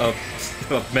of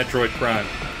Metroid Prime.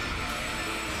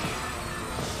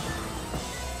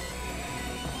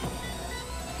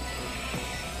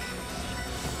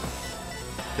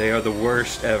 They are the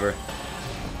worst ever.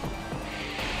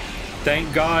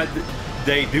 Thank God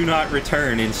they do not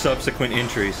return in subsequent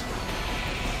entries.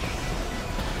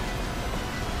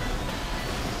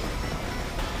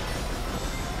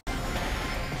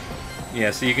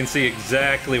 Yeah, so you can see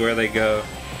exactly where they go.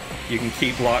 You can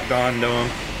keep locked on to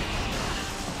them.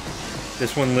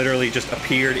 This one literally just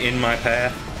appeared in my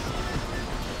path.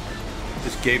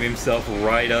 Just gave himself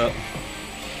right up.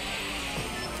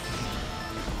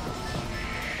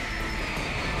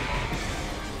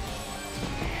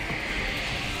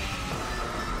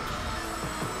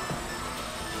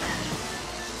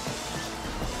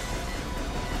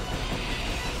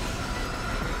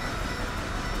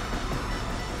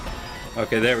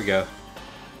 Okay, there we go.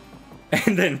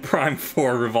 And then Prime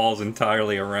 4 revolves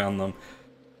entirely around them.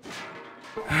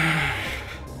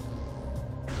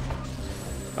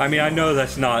 I mean, I know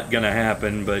that's not gonna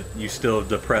happen, but you still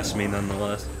depress me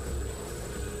nonetheless.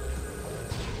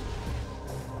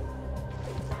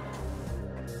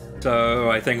 So,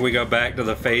 I think we go back to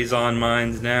the Phazon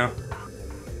mines now.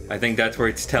 I think that's where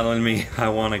it's telling me I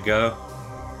want to go.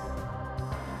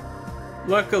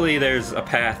 Luckily, there's a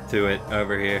path to it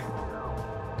over here.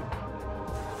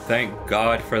 Thank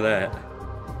God for that.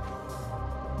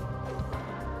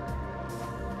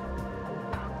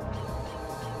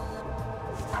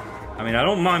 I mean, I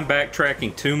don't mind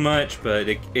backtracking too much, but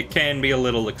it can be a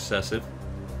little excessive.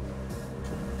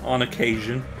 On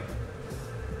occasion.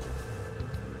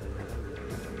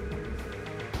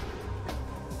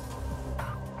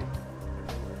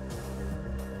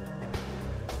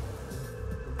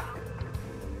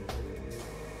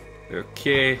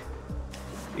 Okay.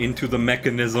 Into the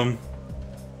mechanism.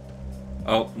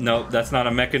 Oh, no, that's not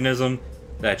a mechanism.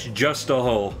 That's just a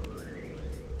hole.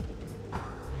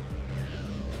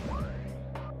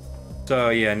 So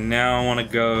yeah, now I want to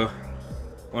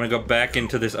go back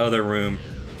into this other room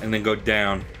and then go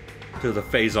down to the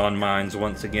Phazon mines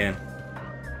once again.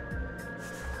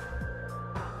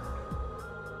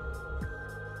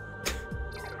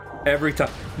 Every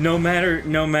time, no matter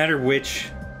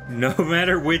which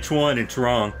one, it's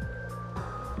wrong.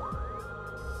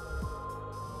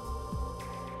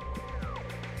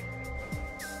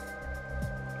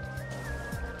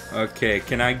 Okay,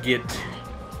 can I get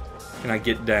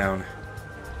down?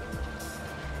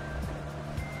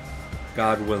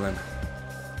 God willing.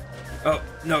 Oh,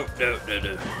 no.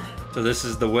 So this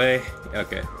is the way?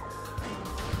 Okay.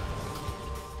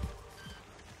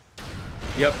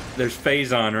 Yep, there's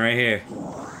Phazon right here.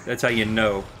 That's how you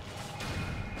know.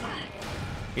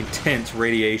 Intense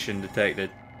radiation detected.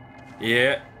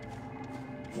 Yeah.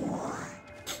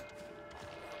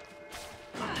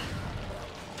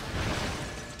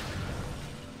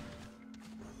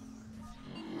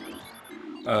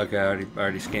 Okay, I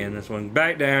already scanned this one.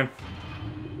 Back down.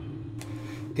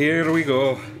 Here we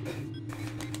go.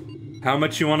 How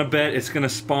much you want to bet it's gonna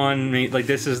spawn me? Like,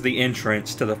 this is the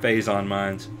entrance to the Phazon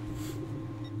mines.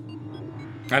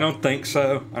 I don't think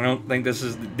so. I don't think this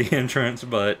is the entrance,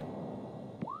 but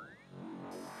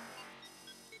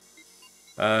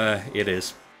it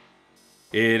is.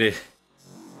 It is.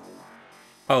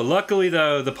 Oh, luckily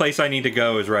though, the place I need to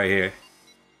go is right here.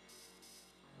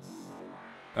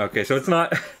 Okay, so it's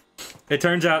not... It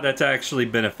turns out that's actually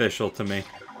beneficial to me.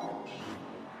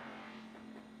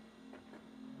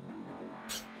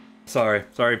 Sorry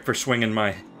for swinging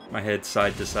my head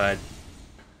side to side.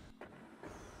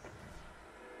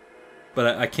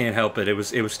 But I can't help it. It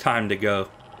was time to go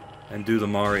and do the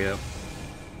Mario.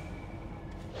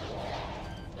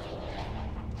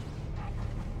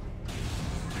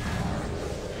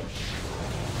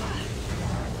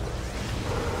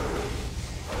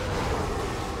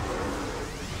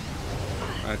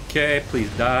 Okay, please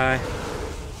die.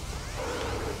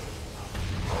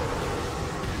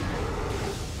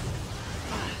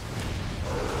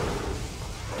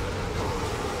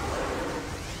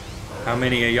 How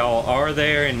many of y'all are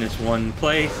there in this one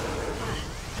place?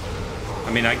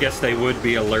 I mean, I guess they would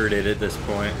be alerted at this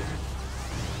point.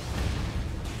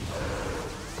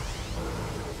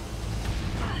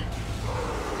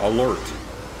 Alert.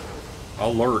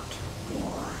 Alert.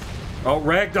 Oh,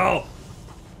 ragdoll!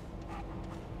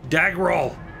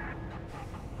 Dagroll!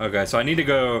 Okay, so I need to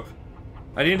go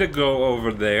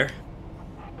over there.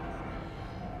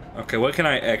 Okay, what can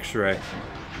I x-ray?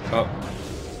 Oh.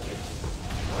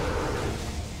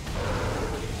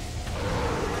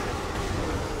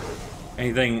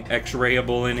 Anything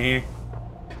x-rayable in here?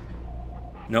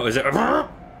 No, is it?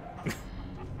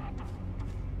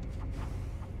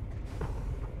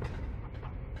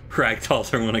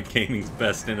 Ragdolls are one of gaming's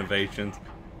best innovations.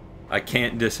 I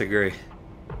can't disagree.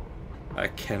 I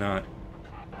cannot.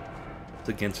 It's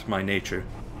against my nature.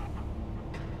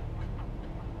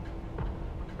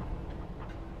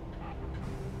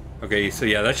 Okay, so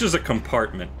yeah, that's just a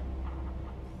compartment.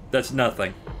 That's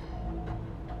nothing.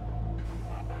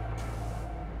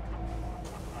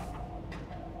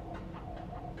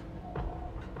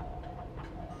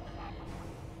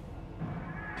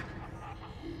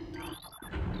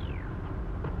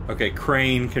 Okay,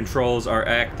 crane controls are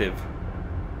active.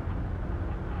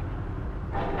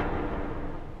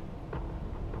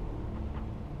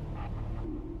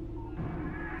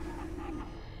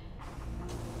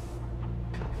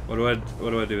 What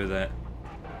do I do with that?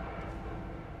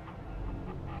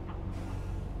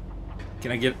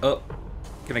 Can I get up?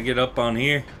 Can I get up on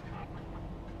here?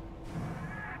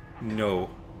 No.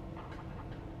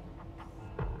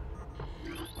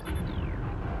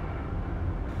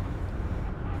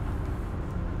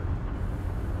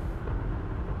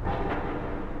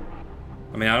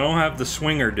 I mean, I don't have the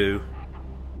swinger do.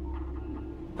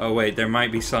 Oh wait, there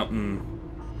might be something.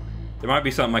 There might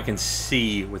be something I can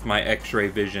see with my X-ray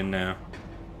vision now.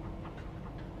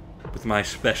 With my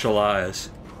special eyes.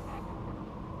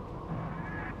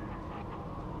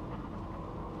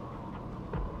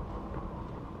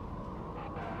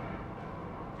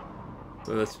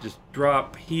 So let's just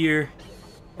drop here.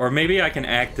 Or maybe I can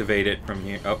activate it from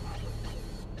here. Oh.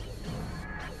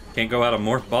 Can't go out a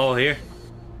morph ball here?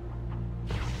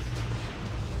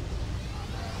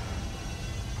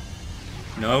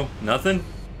 No? Nothing?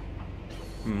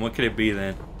 What could it be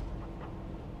then?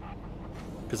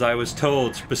 Because I was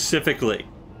told specifically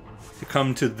to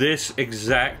come to this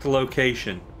exact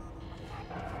location.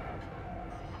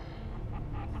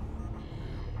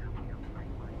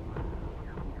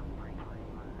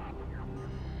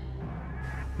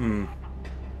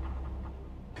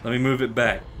 Let me move it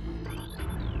back.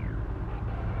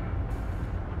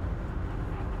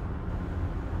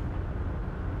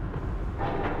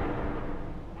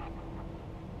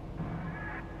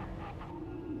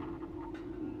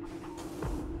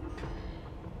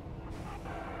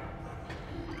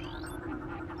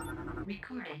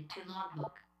 Recorded to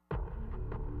logbook.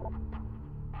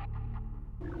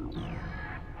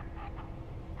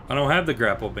 I don't have the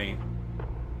grapple beam.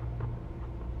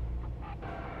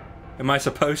 Am I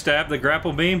supposed to have the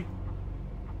grapple beam?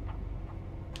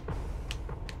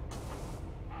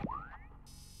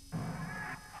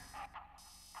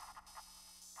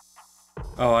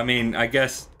 Oh, I mean, I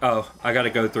guess... Oh, I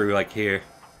gotta go through, like, here.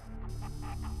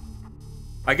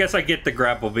 I guess I get the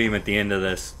grapple beam at the end of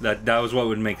this. That was what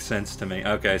would make sense to me.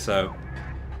 Okay, so...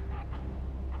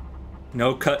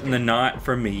 No cutting the knot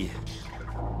for me.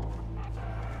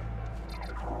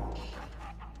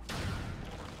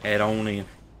 Head on in.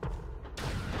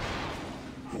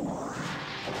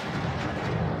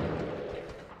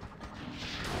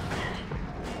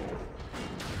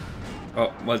 Oh,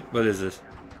 what is this?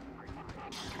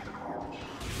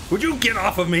 Would you get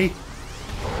off of me?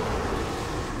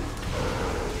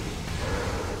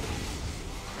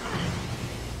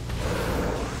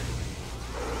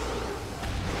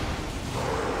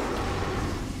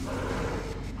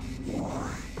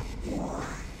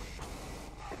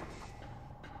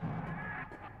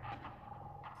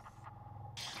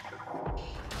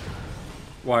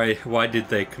 Why did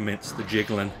they commence the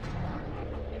jiggling?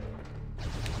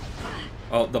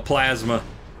 Oh, the plasma.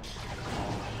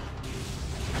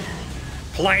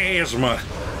 Plasma!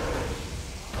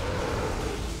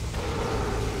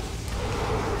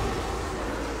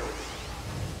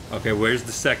 Okay, where's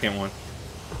the second one?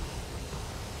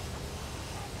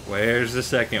 Where's the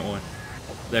second one?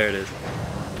 There it is.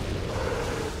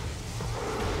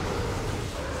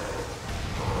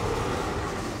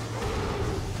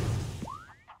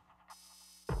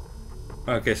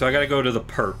 Okay, so I gotta go to the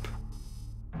perp.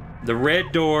 The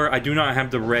red door, I do not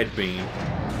have the red beam.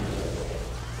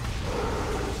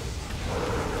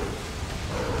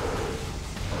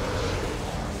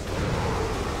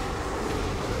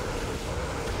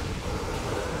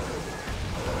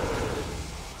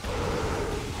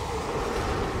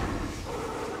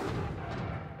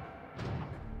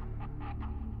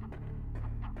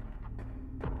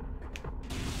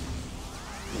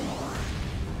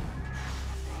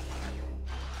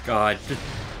 God,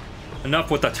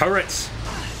 enough with the turrets!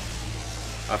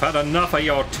 I've had enough of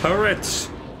your turrets!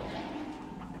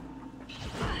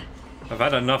 I've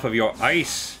had enough of your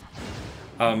ice!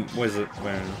 Where's it?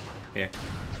 Where? Here.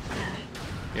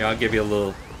 Yeah, I'll give you a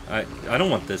little... I don't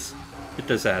want this. Get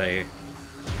this out of here.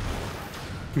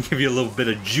 Give you a little bit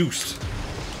of juice.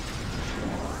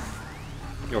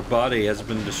 Your body has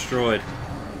been destroyed.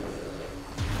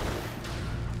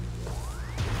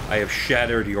 I have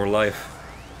shattered your life.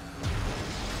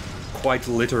 quite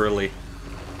literally.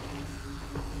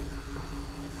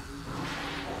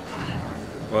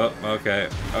 Well, okay.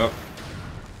 Oh.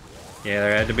 Yeah,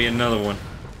 there had to be another one.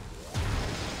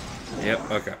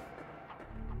 Yep, okay.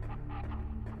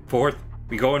 Fourth?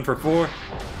 We going for 4?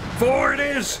 4 it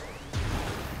is!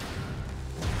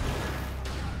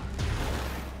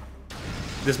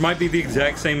 This might be the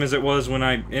exact same as it was when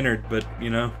I entered, but, you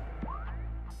know,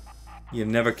 you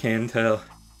never can tell.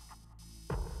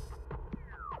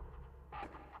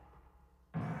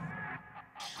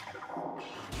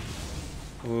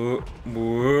 Whoop,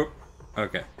 whoop.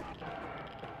 Okay.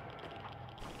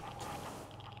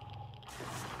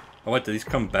 Oh, what, did these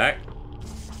come back?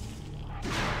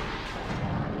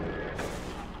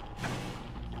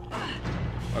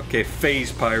 Okay,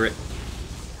 phase pirate.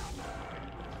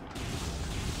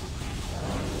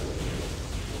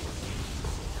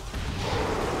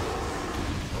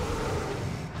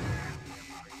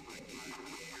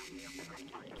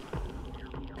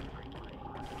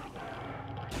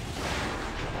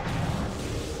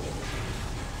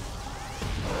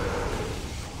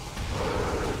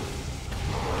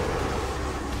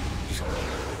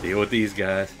 Deal with these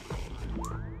guys.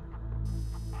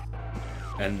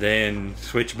 And then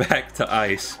switch back to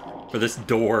ice for this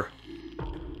door.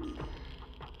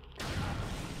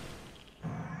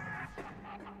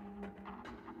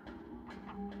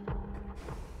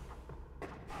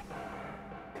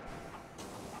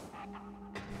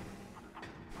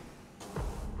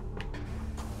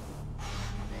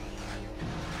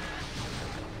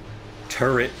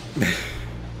 Turret.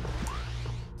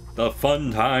 The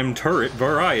Fun Time Turret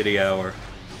Variety Hour.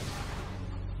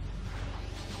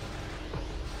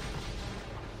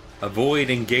 Avoid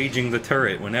engaging the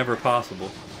turret whenever possible.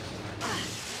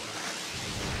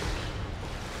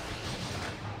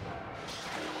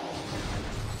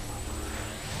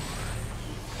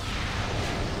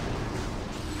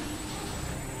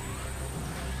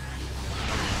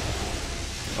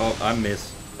 Oh, I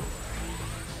missed.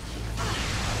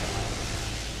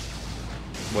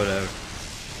 Whatever.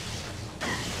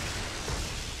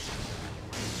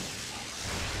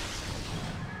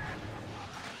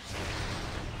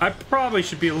 I probably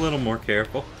should be a little more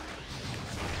careful.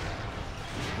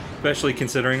 Especially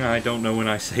considering I don't know when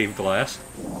I saved last.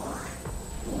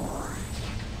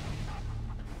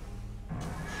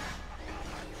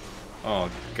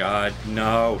 Oh god,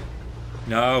 no.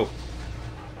 No.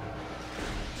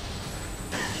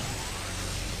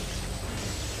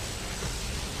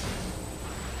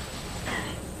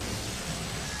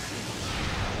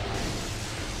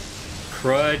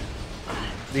 Crud.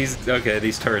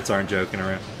 These turrets aren't joking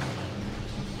around.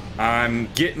 I'm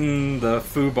getting the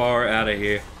foobar out of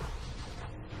here.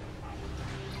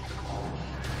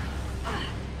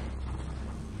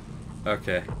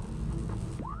 Okay.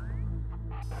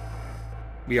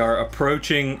 We are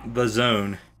approaching the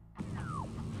zone.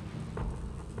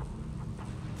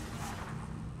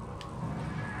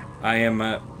 I'm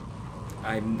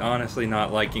honestly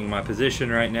not liking my position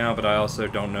right now, but I also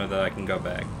don't know that I can go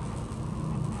back.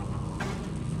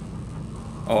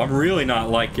 Oh, I'm really not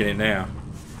liking it now.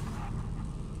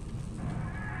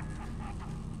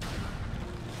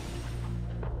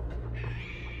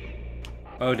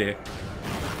 Oh dear.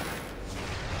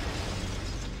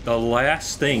 The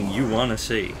last thing you want to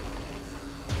see.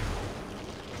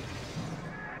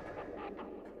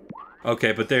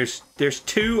 Okay, but there's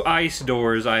 2 ice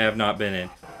doors I have not been in.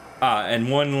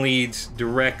 And one leads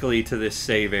directly to this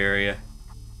save area.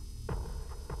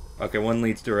 Okay, one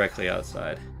leads directly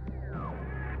outside.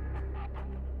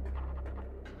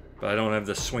 But I don't have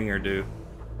the swinger do.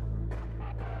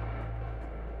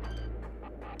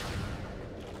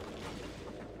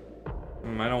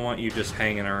 I don't want you just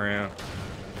hanging around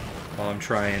while I'm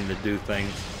trying to do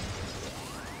things.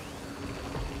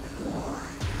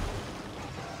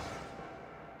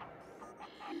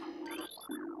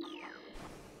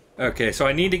 Okay, so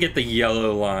I need to get the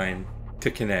yellow line to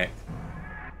connect.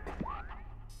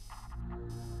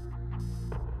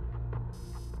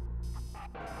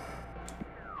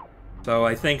 So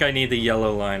I think I need the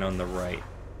yellow line on the right.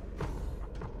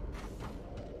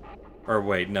 Or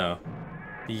wait, no.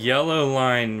 The yellow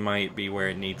line might be where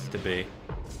it needs to be.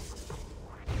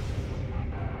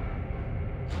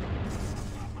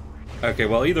 Okay,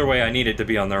 well either way I need it to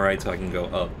be on the right so I can go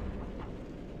up.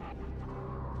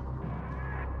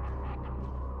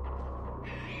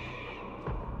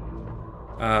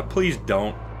 Please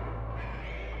don't.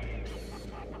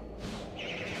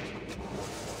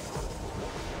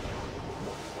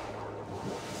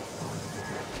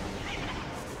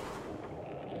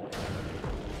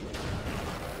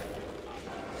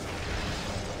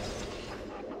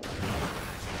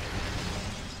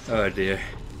 Oh dear.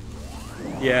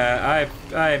 Yeah,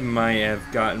 I might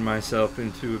have gotten myself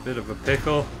into a bit of a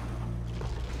pickle.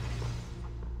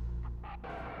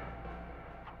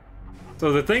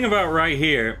 So the thing about right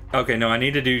here, okay, no, I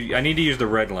need to use the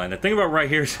red line. The thing about right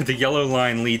here is that the yellow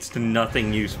line leads to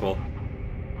nothing useful.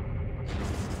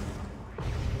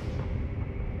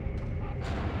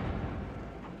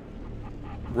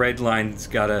 Red line's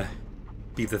gotta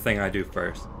be the thing I do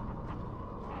first.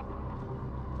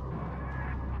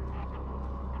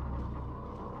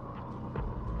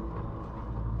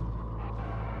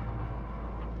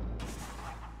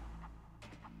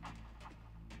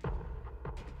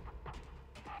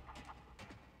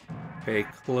 Pay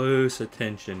close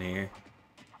attention here.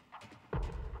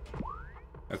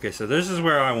 Okay, so this is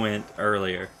where I went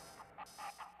earlier.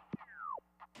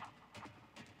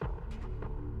 Oh,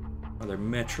 there are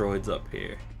Metroids up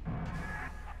here.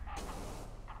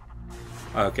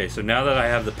 Okay, so now that I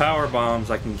have the power bombs,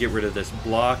 I can get rid of this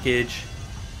blockage.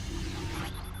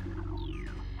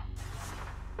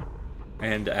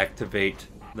 And activate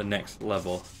the next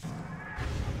level.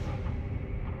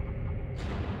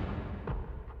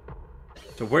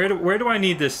 So where do I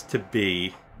need this to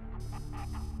be?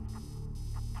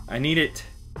 I need it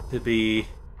to be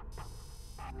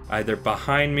either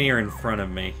behind me or in front of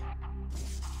me.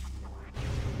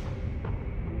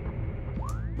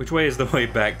 Which way is the way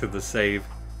back to the save?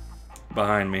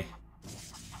 Behind me.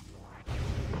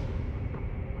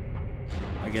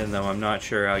 Again, though, I'm not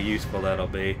sure how useful that'll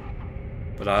be.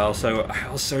 But I also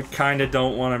kind of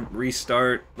don't want to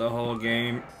restart the whole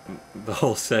game, the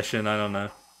whole session. I don't know.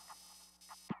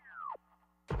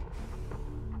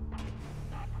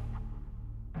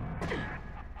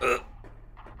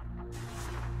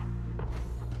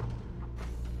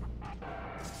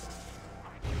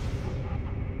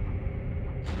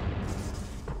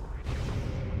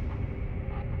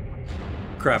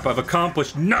 Crap, I've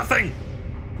accomplished nothing!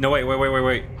 No, wait.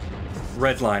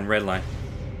 Red line. Red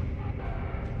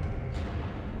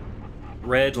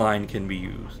line can be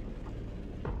used.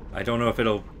 I don't know if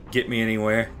it'll get me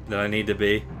anywhere that I need to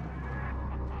be,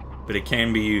 but it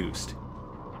can be used.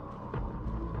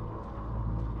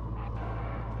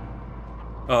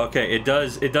 Oh, okay, it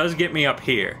does get me up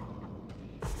here.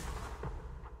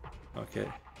 Okay.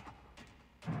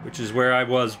 Which is where I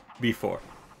was before.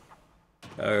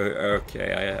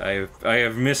 Okay, I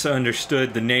have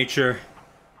misunderstood the nature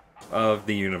of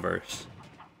the universe.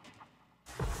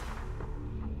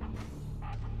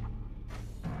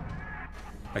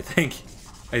 I think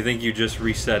you just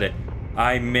reset it.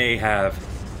 I may have.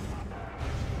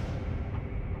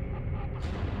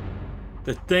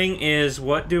 The thing is,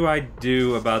 what do I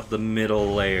do about the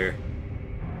middle layer?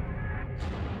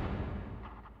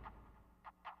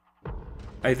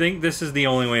 I think this is the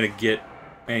only way to get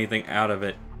anything out of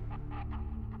it.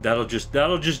 That'll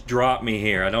just drop me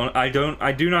here. I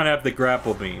do not have the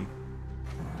grapple beam.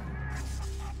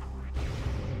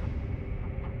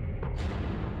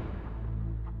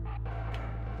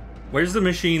 Where's the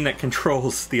machine that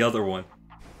controls the other one?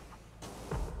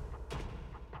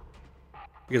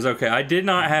 Because, okay, I did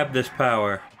not have this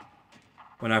power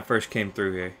when I first came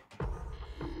through here.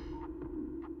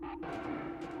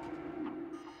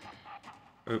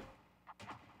 Oop.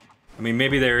 I mean,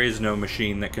 maybe there is no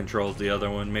machine that controls the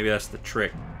other one. Maybe that's the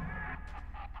trick.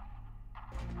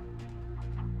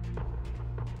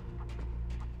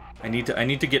 I need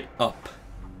to get up.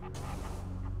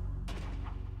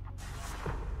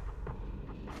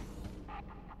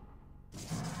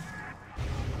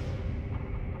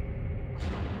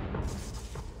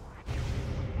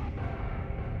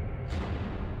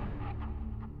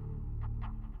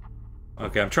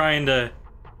 Okay, I'm trying to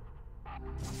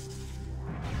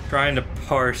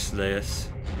parse this.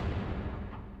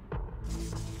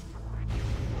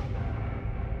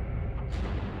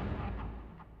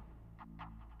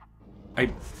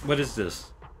 What is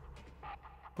this?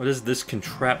 What is this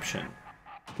contraption?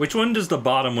 Which one does the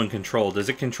bottom one control? Does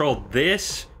it control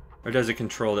this? Or does it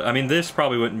control it? I mean, this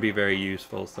probably wouldn't be very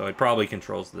useful, so it probably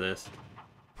controls this.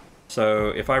 So,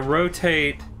 if I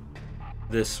rotate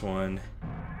this one,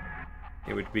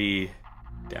 it would be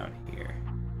down here.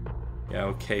 Yeah,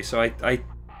 okay, so I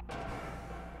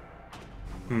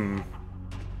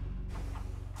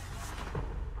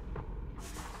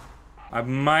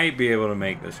might be able to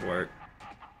make this work.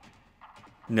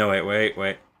 No, wait.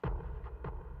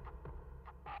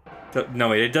 No,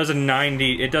 wait, it does a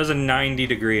 90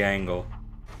 degree angle.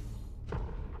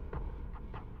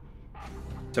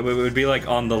 So it would be like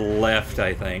on the left,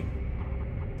 I think.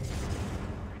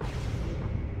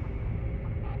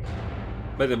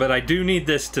 But I do need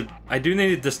this to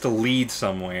lead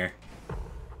somewhere.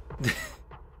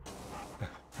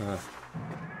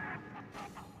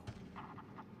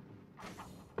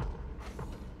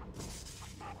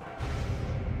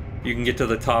 You can get to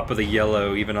the top of the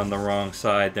yellow even on the wrong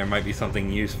side. There might be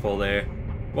something useful there.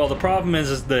 Well, the problem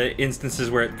is the instances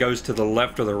where it goes to the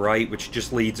left or the right, which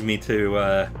just leads me to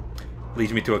a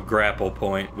grapple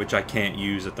point, which I can't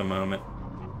use at the moment.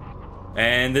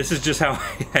 And this is just how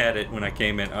I had it when I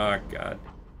came in. Oh, God.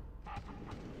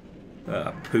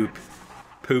 Poop.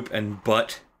 Poop and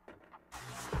butt.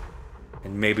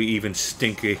 And maybe even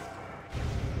stinky.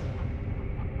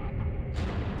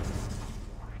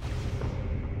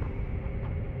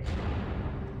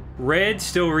 Red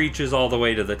still reaches all the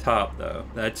way to the top, though.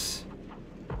 That's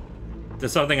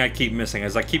something I keep missing.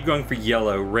 As I keep going for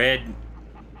yellow, red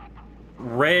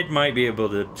might be able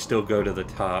to still go to the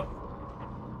top.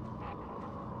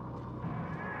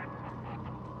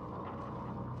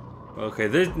 Okay,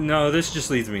 this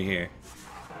just leads me here.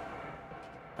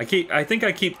 I think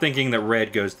I keep thinking that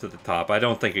red goes to the top. I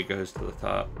don't think it goes to the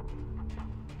top.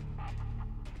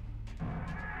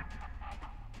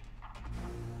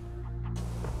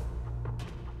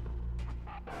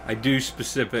 I do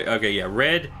specific... Okay, yeah,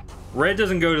 red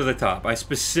doesn't go to the top. I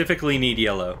specifically need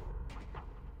yellow.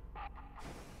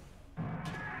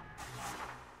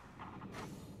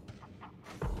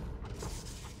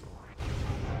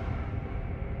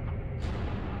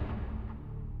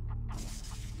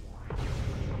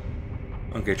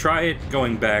 Okay, try it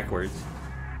going backwards.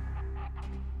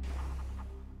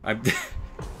 I'm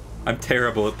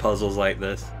terrible at puzzles like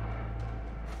this.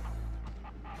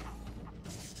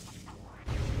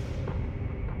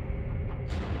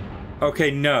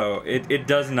 Okay, no, it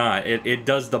does not. It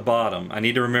does the bottom. I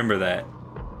need to remember that.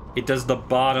 It does the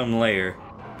bottom layer.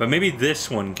 But maybe this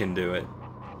one can do it.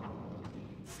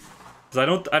 'Cause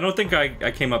I don't think I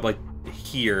came up like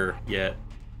here yet.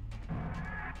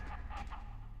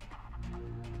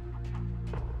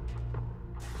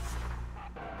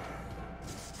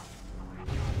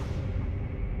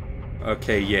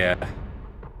 Okay, yeah.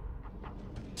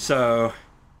 So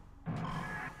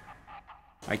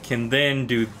I can then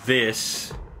do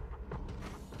this,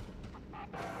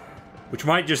 which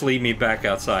might just lead me back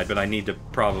outside, but I need to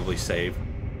probably save.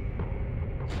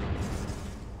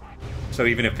 So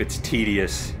even if it's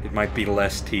tedious, it might be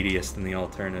less tedious than the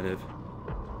alternative.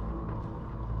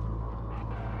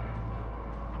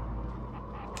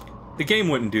 The game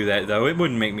wouldn't do that, though. It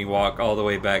wouldn't make me walk all the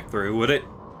way back through, would it?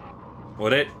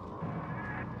 Would it?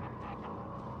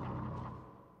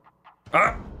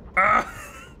 Ah! Ah!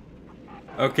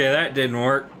 Okay, that didn't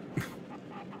work.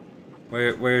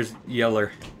 Where's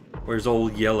Yeller? Where's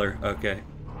old Yeller? Okay.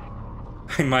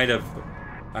 I might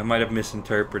have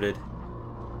misinterpreted.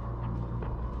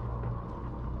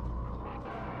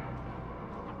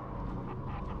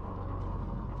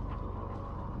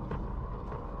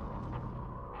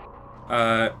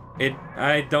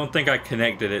 I don't think I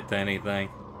connected it to anything.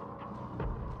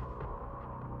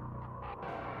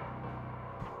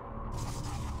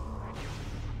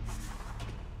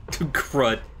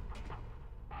 Crud.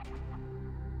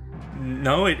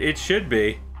 No, it should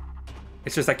be.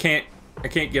 It's just I can't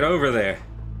get over there.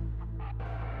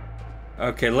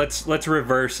 Okay, let's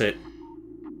reverse it.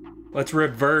 Let's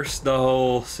reverse the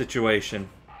whole situation.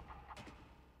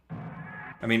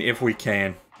 I mean, if we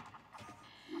can.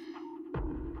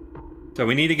 So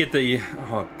we need to get the...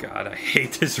 Oh god, I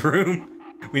hate this room.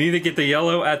 We need to get the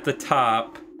yellow at the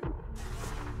top.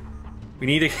 We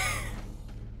need to...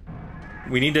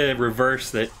 We need to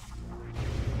reverse it.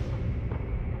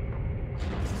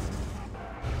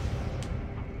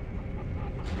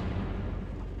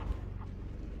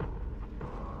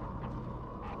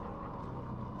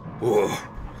 Oh,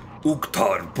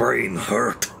 Uktar brain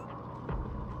hurt.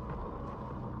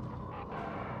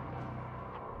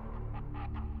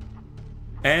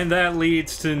 And that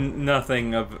leads to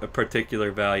nothing of a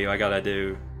particular value. I gotta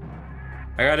do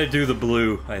the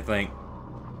blue, I think.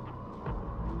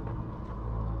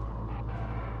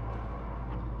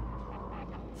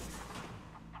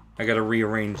 I gotta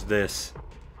rearrange this.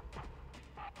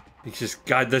 Because,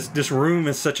 God, this room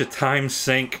is such a time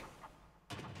sink.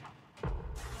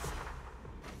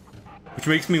 Which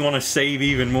makes me want to save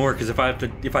even more, because if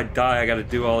I die, I gotta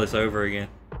do all this over again.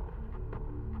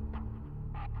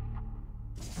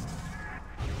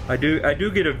 I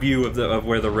do get a view of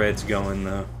where the red's going,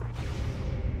 though.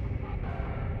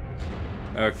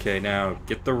 Okay, now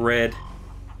get the red.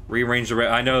 Rearrange the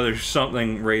red. I know there's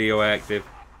something radioactive.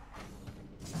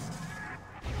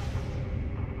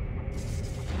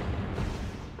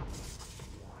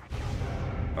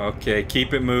 Okay,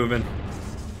 keep it moving.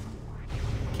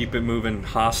 Keep it moving,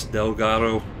 Haas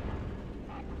Delgado.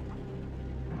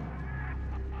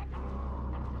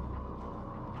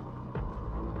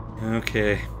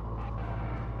 Okay.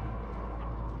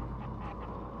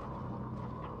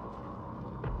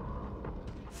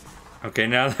 Okay,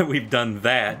 now that we've done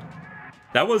that,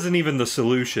 that wasn't even the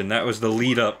solution. That was the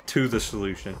lead up to the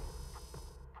solution.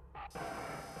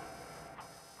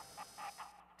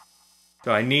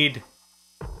 So I need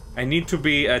to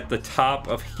be at the top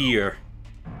of here.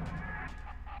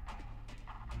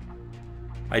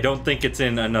 I don't think it's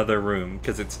in another room,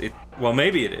 because well,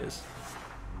 maybe it is.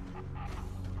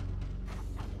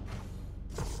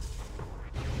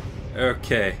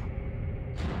 Okay.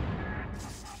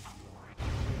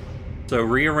 So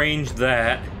rearrange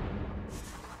that.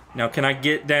 Now can I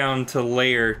get down to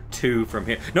layer 2 from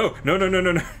here? No, no, no, no,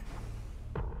 no, no.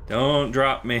 Don't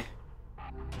drop me.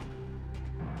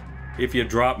 If you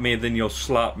drop me, then you'll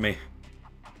slop me.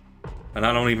 And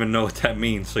I don't even know what that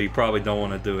means, so you probably don't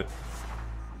want to do it.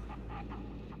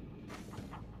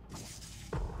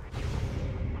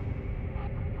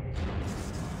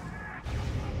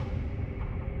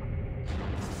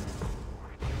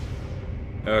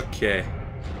 Okay.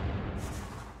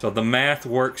 So the math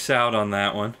works out on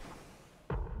that one.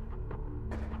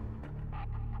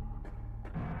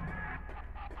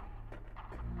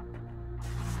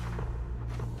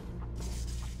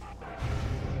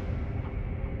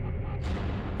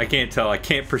 I can't tell. I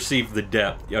can't perceive the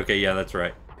depth. Okay, yeah, that's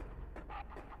right.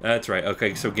 That's right.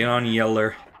 Okay, so get on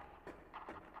Yeller.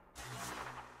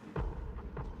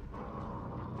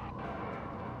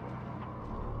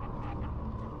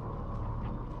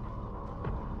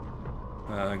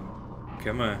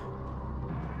 Come on.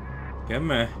 Come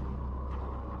on.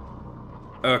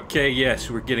 Okay,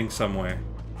 yes, we're getting somewhere.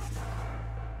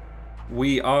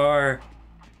 We are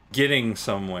getting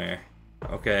somewhere.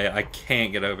 Okay, I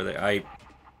can't get over there.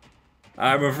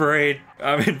 I'm afraid.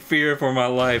 I'm in fear for my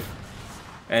life.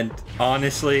 And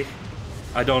honestly,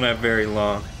 I don't have very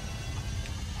long.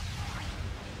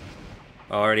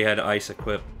 I already had ice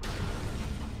equipped.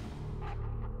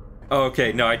 Oh,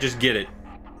 okay, no, I just get it.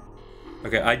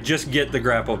 Okay, I just get the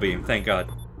grapple beam, thank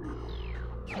God.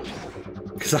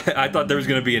 Because I thought there was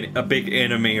going to be a big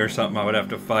enemy or something I would have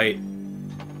to fight.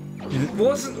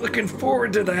 Wasn't looking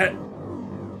forward to that.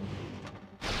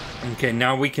 Okay,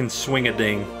 now we can swing a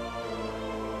ding.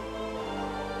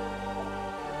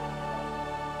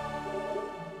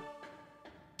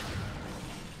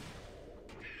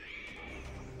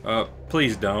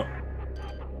 Please don't.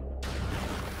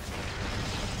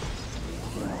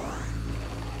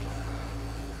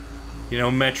 You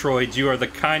know, Metroids, you are the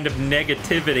kind of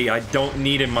negativity I don't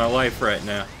need in my life right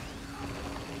now.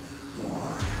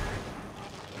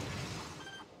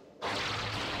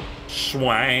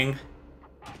 Swang.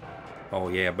 Oh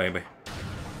yeah, baby.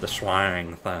 The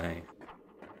swang thing.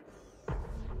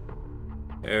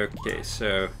 Okay,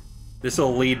 so this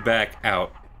will lead back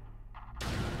out.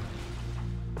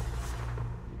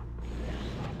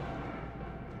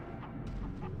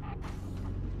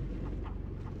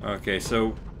 Okay,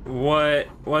 so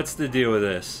what's the deal with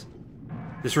this?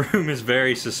 This room is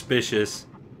very suspicious.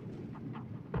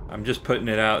 I'm just putting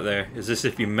it out there. Is this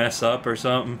if you mess up or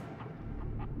something?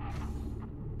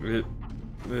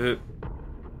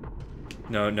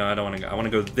 No, no, I don't want to go. I want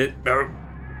to go this.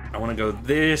 I want to go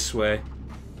this way.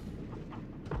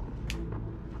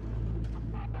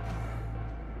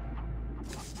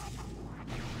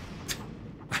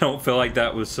 I don't feel like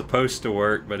that was supposed to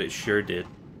work, but it sure did.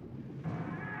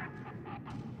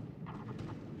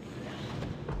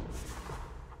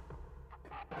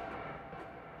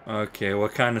 Okay,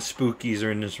 what kind of spookies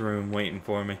are in this room waiting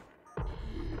for me?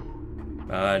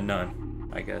 None,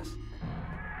 I guess.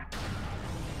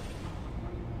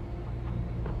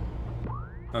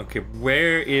 Okay,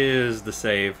 where is the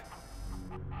save?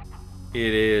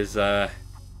 It is, I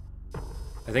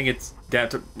think it's down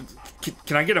to...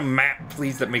 Can I get a map,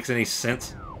 please, that makes any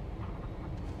sense?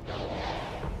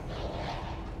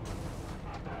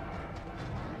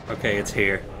 Okay, it's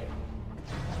here.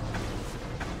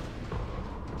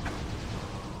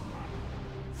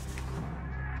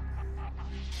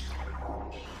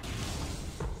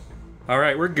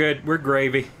 Alright, we're good. We're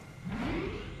gravy.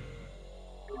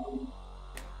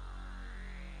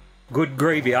 Good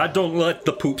gravy. I don't let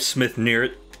the poop smith near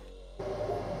it.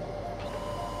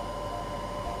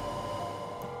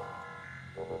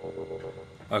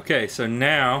 Okay, so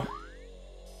now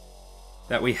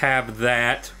that we have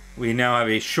that, we now have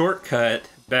a shortcut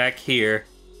back here.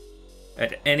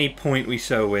 At any point we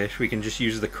so wish, we can just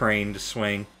use the crane to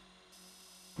swing.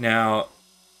 Now,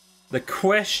 the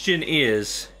question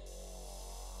is,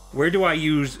 where do I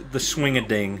use the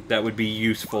swing-a-ding that would be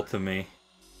useful to me?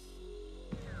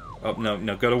 Oh, no,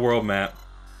 no, go to world map.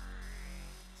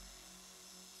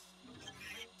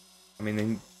 I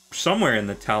mean, somewhere in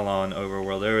the Talon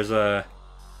overworld, there was a...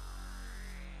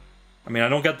 I mean, I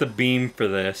don't got the beam for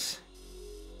this.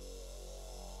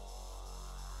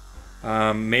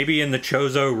 Maybe in the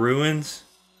Chozo ruins?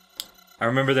 I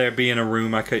remember there being a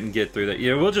room I couldn't get through that.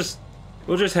 Yeah, we'll just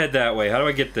head that way. How do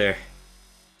I get there?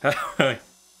 How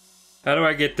do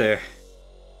I get there?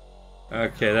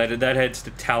 Okay, that heads to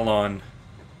Talon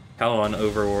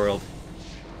overworld.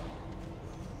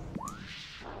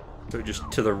 So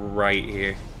just to the right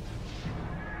here.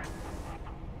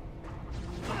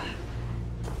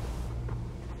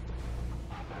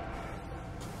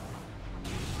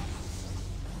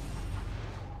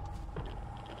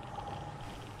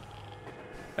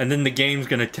 And then the game's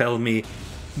gonna tell me,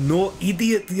 "No,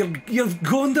 idiot, you've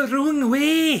gone the wrong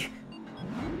way!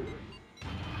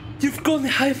 You've gone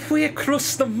halfway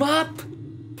across the map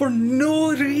for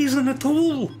no reason at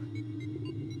all!"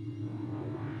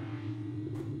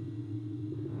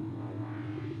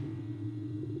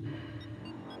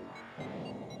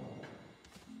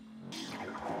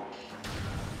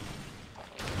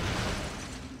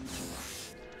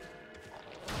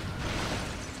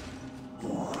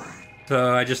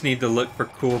 So I just need to look for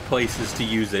cool places to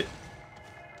use it.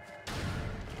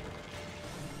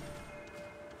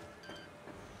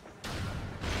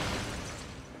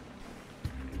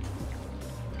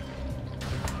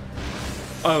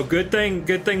 Oh, good thing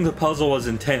the puzzle was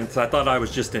intense. I thought I was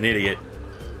just an idiot.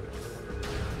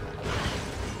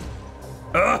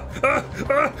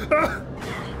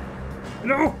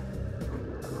 No!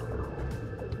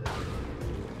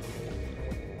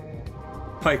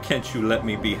 Why can't you let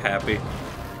me be happy?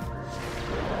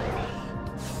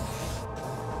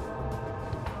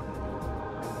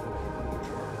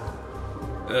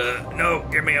 No,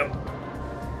 get me up.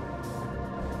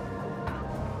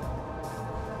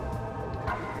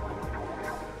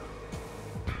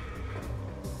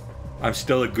 I'm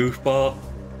still a goofball?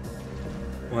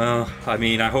 Well, I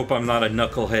mean, I hope I'm not a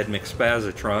knucklehead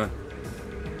McSpazatron.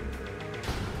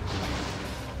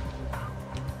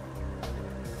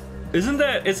 Isn't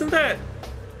that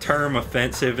term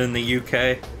offensive in the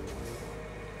UK?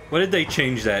 What did they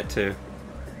change that to?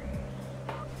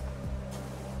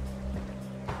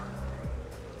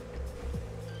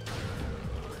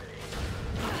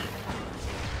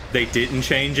 They didn't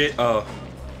change it? Oh.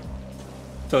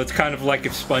 So it's kind of like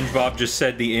if SpongeBob just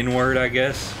said the N-word, I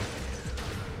guess.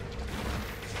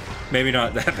 Maybe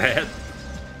not that bad.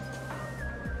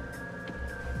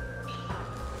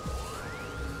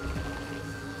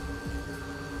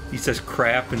 He says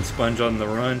crap and Sponge on the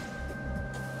run.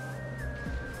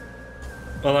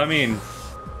 Well, I mean,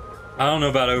 I don't know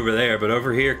about over there, but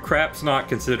over here, crap's not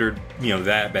considered, you know,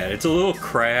 that bad. It's a little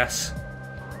crass,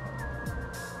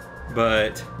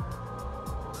 but,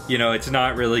 you know, it's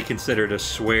not really considered a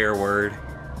swear word.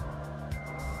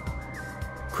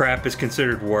 Crap is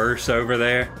considered worse over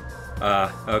there.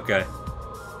 Okay.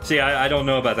 See, I don't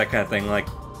know about that kind of thing. Like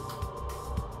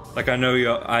I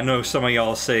know some of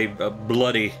y'all say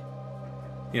bloody.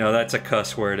 You know, that's a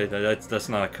cuss word. That's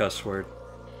not a cuss word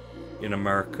in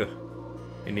America,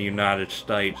 in the United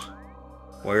States.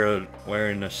 Where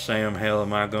in the Sam hell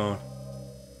am I going?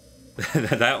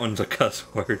 That one's a cuss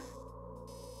word.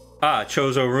 Ah,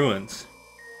 Chozo ruins.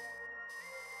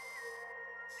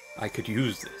 I could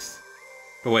use this.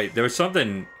 But wait, there was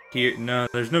something here. No,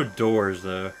 there's no doors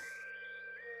though.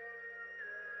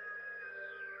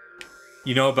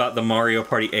 You know about the Mario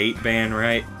Party 8 ban,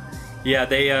 right? Yeah,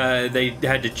 they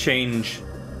had to change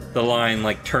the line,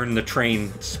 like turn the train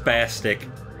spastic.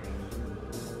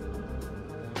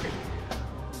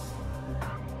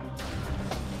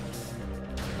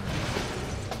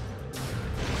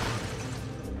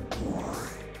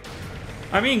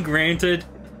 I mean, granted,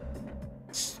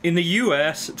 in the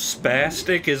US,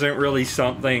 spastic isn't really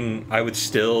something I would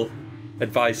still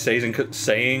advise saying,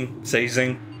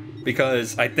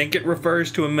 because I think it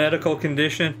refers to a medical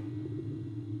condition.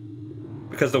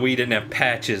 Because the Wii didn't have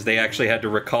patches, they actually had to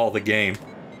recall the game.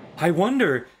 I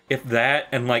wonder if that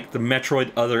and like the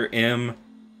Metroid Other M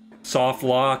soft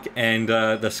lock and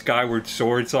the Skyward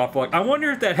Sword soft lock, I wonder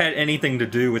if that had anything to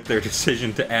do with their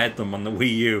decision to add them on the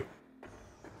Wii U.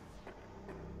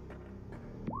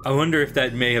 I wonder if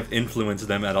that may have influenced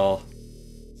them at all.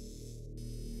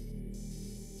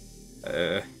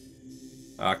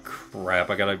 Ah, crap,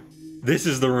 I gotta... This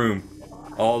is the room.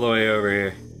 All the way over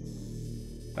here.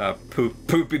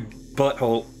 Poopy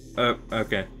butthole.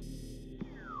 Okay.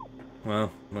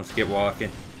 Well, let's get walking.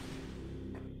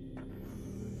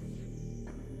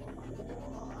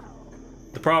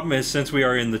 The problem is, since we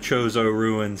are in the Chozo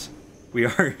ruins, we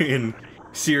are in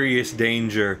serious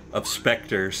danger of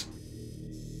specters.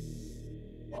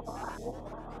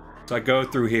 So I go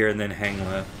through here and then hang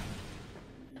left.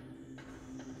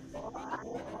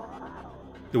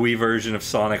 The Wii version of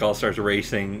Sonic All-Stars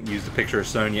Racing used a picture of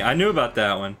Sonya. I knew about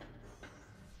that one.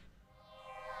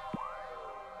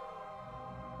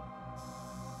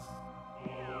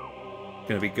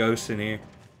 Gonna be ghosts in here.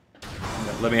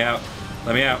 Let me out.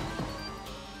 Let me out.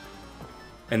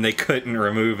 And they couldn't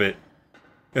remove it.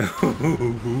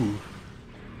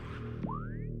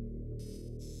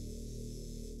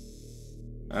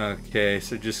 Okay,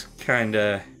 so just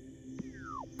kinda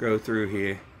go through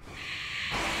here.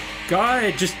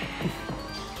 God, just...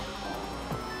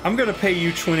 I'm gonna pay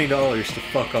you $20 to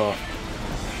fuck off.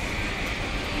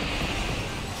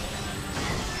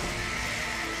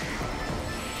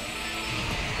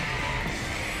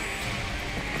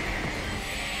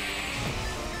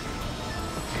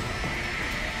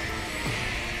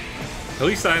 At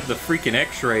least I have the freaking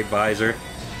X-ray visor.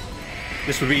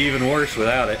 This would be even worse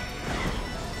without it.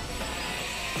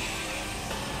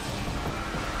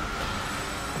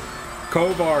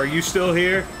 Kovar, are you still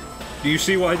here? Do you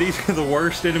see why these are the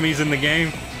worst enemies in the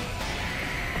game?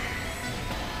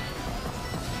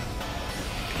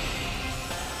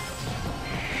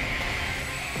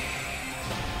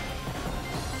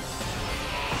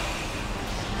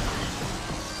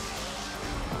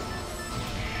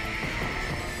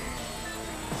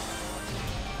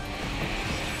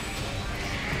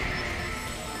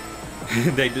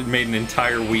 They made an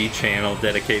entire Wii channel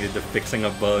dedicated to fixing a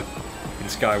bug in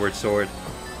Skyward Sword.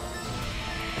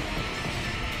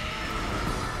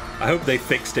 I hope they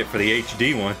fixed it for the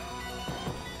HD one.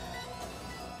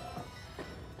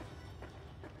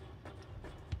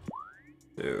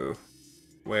 So,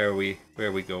 where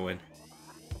are we going?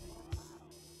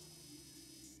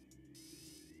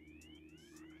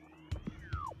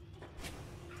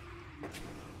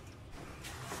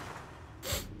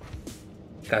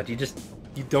 God, you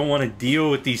don't want to deal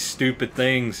with these stupid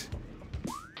things.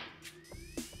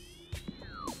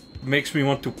 It makes me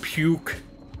want to puke.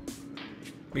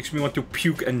 Makes me want to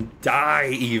puke and die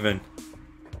even.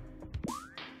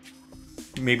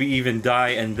 Maybe even die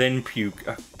and then puke.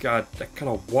 Oh, God, I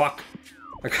gotta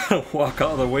walk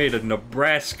all the way to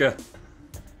Nebraska.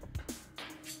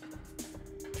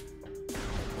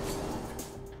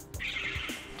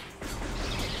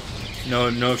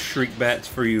 No shriek bats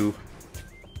for you.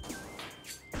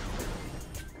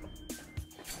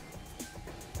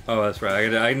 Oh, that's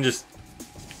right. I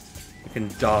can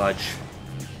dodge.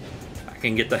 I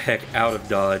can get the heck out of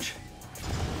dodge.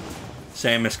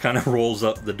 Samus kind of rolls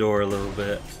up the door a little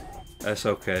bit. That's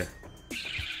okay.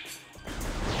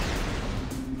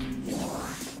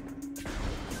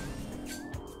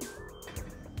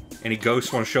 Any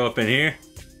ghosts want to show up in here?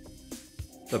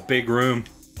 The big room.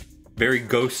 Very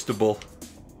ghostable.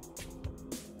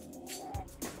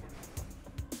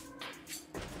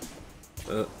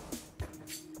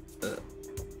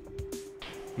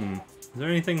 Is there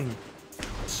anything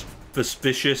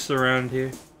suspicious around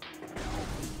here?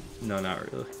 No,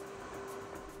 not really.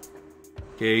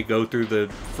 Okay, go through the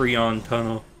Freon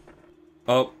tunnel.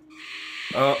 Oh.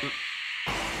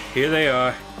 Here they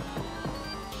are.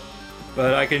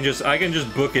 But I can just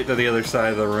book it to the other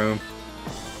side of the room.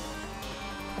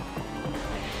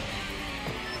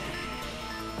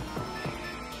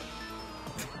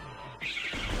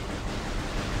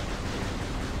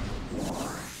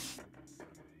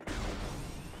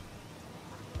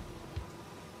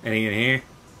 Any in here?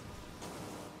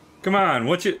 Come on,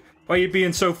 why are you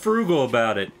being so frugal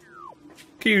about it?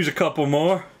 Could use a couple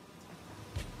more.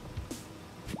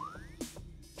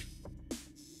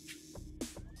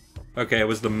 Okay, it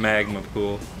was the magma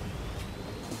pool.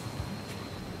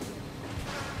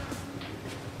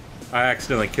 I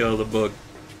accidentally killed a bug.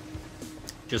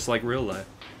 Just like real life.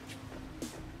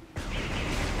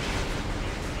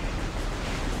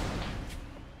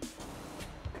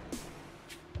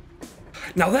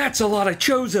 Now that's a lot of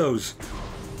chozos!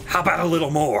 How about a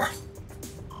little more?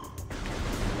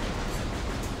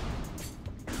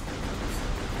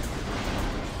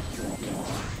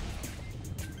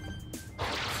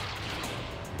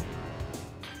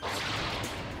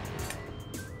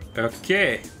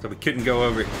 Okay, so we couldn't go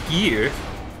over here.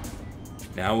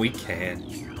 Now we can.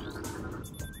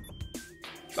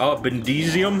 Oh,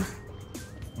 Bendesium?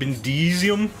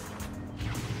 Bendesium?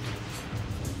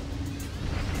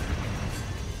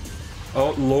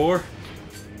 Oh, lore.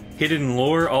 Hidden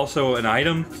lore, also an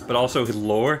item, but also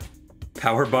lore.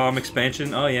 Power bomb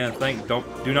expansion. Oh yeah,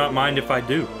 do not mind if I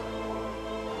do.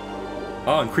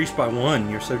 Oh, increased by 1.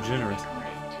 You're so generous.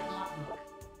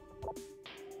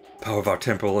 Power of our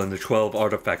temple and the 12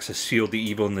 artifacts has sealed the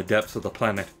evil in the depths of the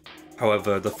planet.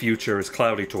 However, the future is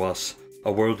cloudy to us.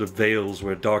 A world of veils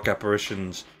where dark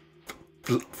apparitions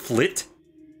flit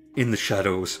in the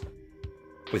shadows.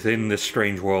 Within this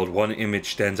strange world, one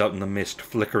image stands out in the mist,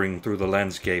 flickering through the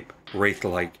landscape,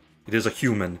 wraith-like. It is a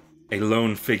human, a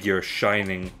lone figure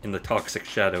shining in the toxic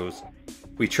shadows.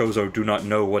 We Chozo do not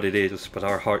know what it is, but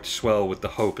our hearts swell with the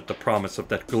hope at the promise of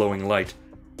that glowing light.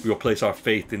 We will place our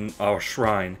faith in our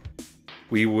shrine.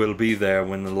 We will be there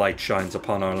when the light shines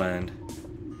upon our land.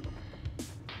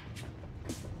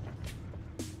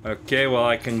 Okay, well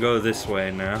I can go this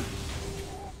way now.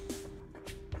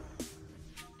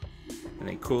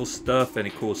 Any cool stuff?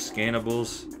 Any cool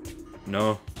scannables?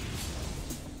 No.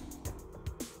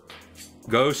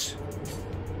 Ghost?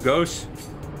 Ghost?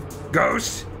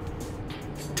 Ghost?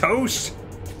 Toast?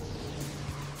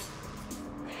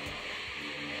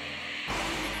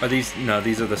 Are these... No,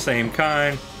 these are the same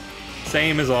kind.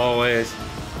 Same as always.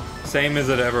 Same as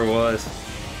it ever was.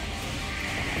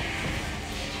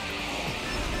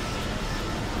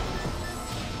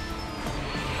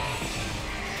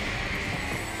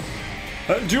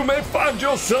 And you may find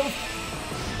yourself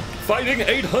fighting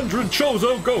 800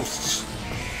 Chozo ghosts.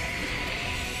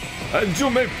 And you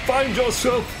may find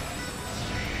yourself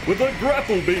with a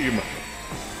grapple beam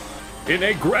in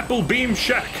a grapple beam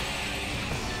shack.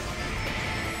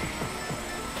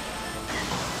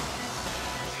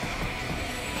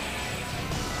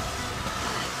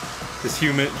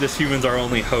 This human's our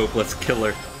only hope. Let's kill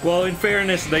her. Well, in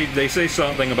fairness, they say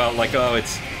something about like, oh,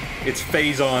 it's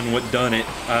Phase-On what done it.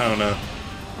 I don't know.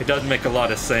 It doesn't make a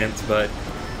lot of sense, but...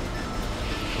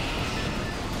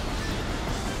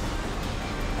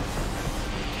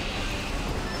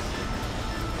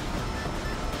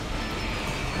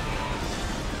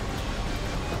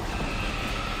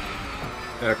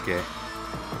 Okay.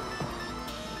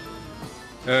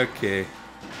 Okay.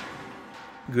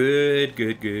 Good,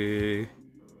 good, good.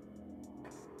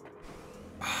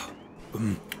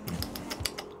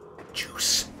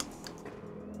 Juice.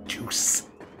 Juice.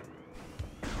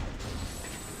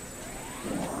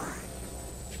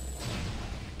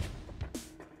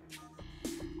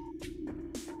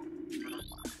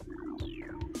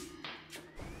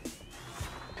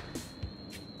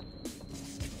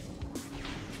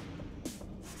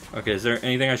 Okay, is there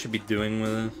anything I should be doing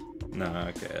with this? No,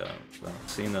 okay, I don't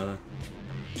see nothing.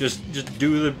 Just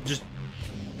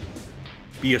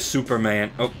be a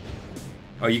Superman.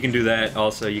 Oh, you can do that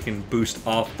also. You can boost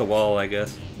off the wall, I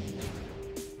guess.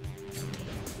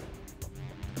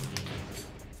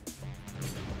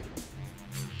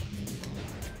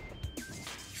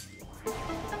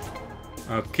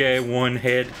 Okay, one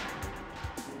head.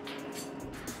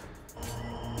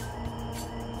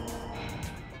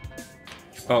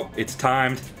 Oh, it's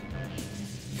timed.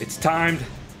 It's timed.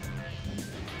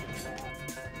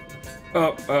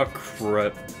 Oh,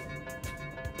 crap.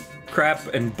 Crap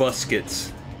and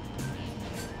buskets.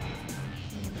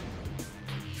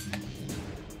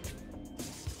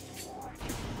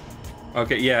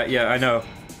 Okay, yeah, I know.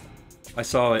 I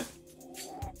saw it.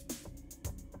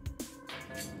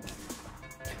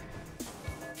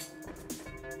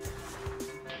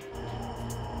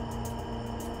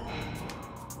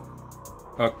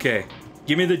 Okay.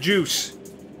 Give me the juice.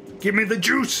 Give me the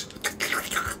juice.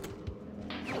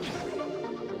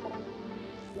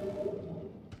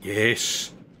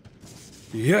 Yes.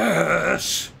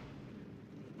 Yes.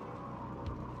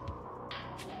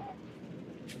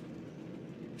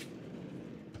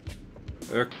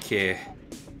 Okay.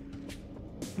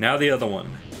 Now the other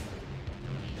one.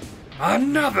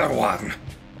 Another one.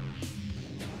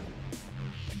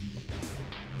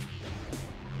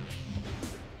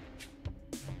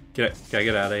 Can I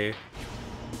get out of here?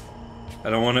 I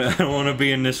don't want to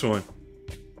be in this one.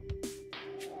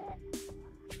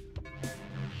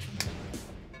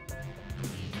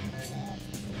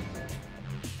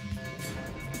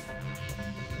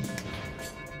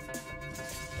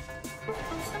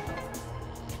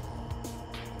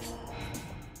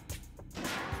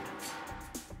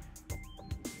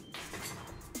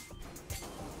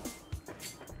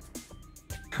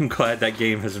 I'm glad that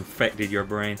game has infected your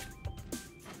brain.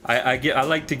 I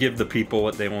like to give the people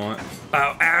what they want.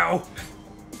 Ow, ow!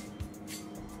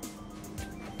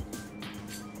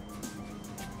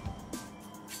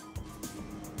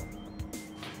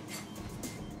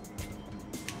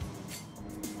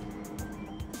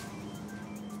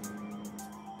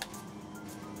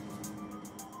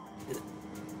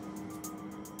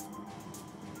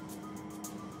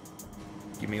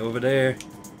 Get me over there.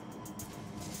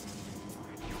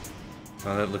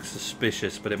 Oh, that looks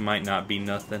suspicious, but it might not be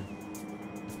nothing.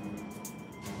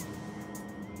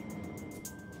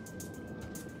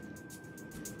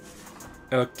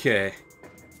 Okay.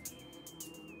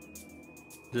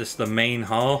 Is this the main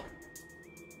hall?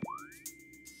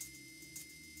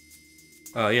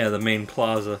 Oh yeah, the main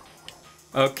plaza.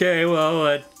 Okay, well,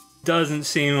 that doesn't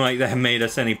seem like that made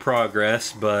us any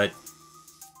progress, but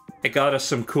it got us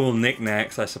some cool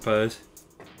knickknacks, I suppose.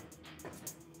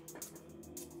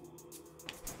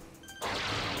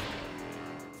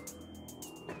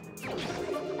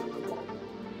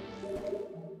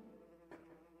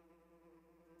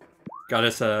 Got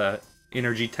us a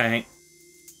energy tank.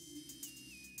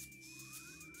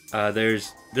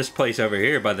 There's this place over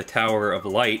here by the Tower of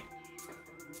Light.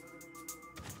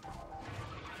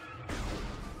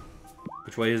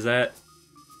 Which way is that?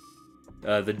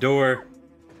 The door.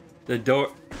 The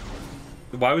door.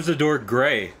 Why was the door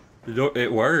gray? The door.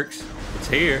 It works. It's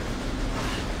here.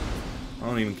 I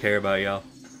don't even care about y'all.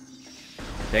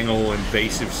 Dang old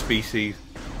invasive species.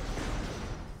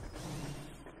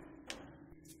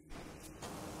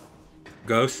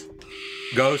 Ghost?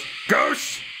 Ghost?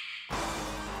 Ghost!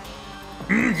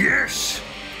 Yes!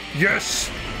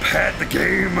 Yes! Pad the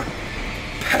game!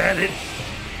 Pad it!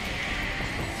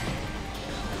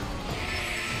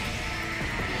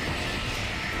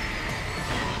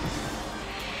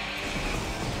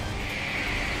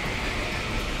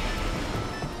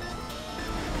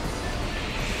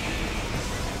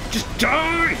 Just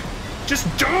die!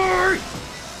 Just die!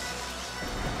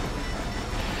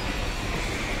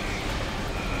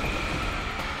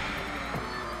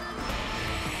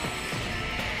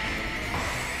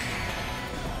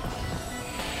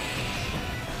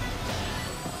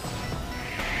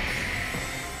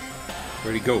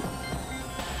 Where'd he go?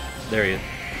 There he is.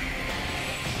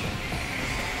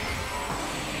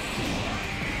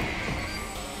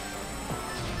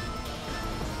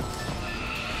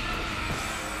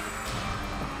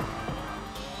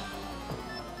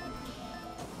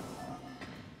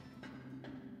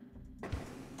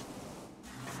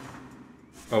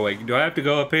 Oh wait, do I have to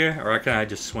go up here, or can I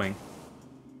just swing?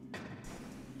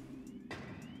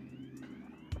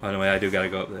 Oh no, wait, I do gotta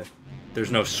go up there.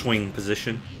 There's no swing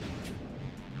position.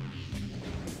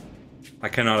 I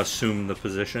cannot assume the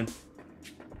position.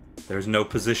 There's no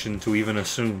position to even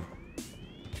assume.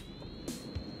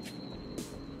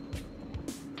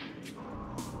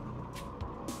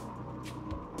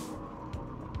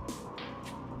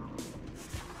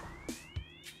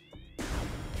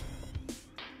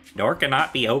 Door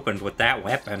cannot be opened with that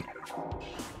weapon.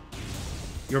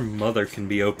 Your mother can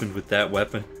be opened with that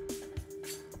weapon.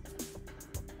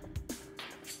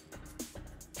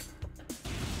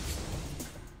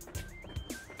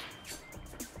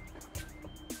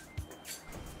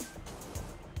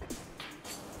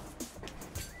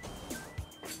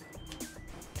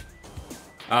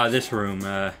 This room,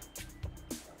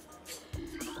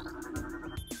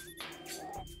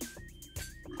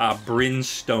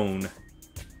 brimstone.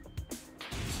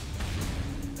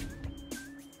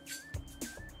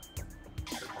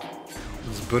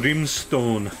 It's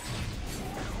brimstone.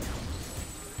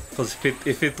 Because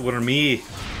if it were me,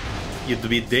 you'd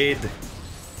be dead.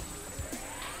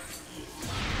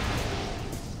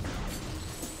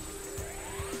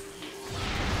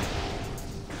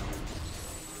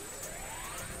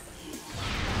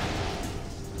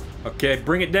 Okay,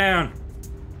 bring it down.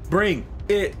 Bring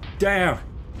it down.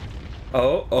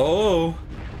 Oh, oh.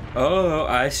 Oh,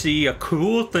 I see a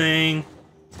cool thing.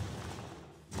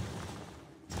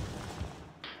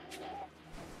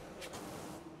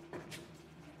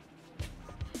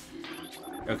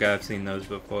 Okay, I've seen those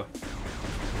before.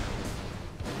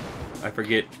 I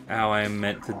forget how I am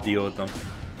meant to deal with them.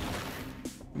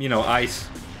 You know, ice.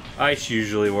 Ice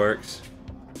usually works.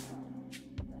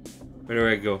 Where do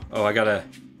I go? Oh, I gotta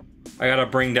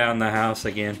bring down the house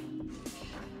again.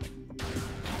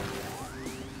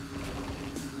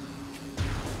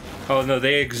 Oh no,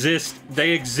 they exist.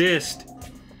 They exist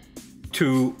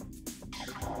to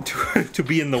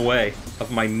be in the way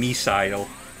of my missile.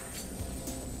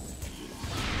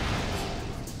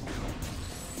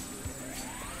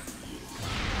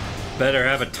 Better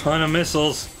have a ton of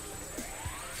missiles.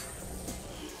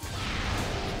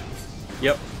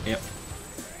 Yep, yep.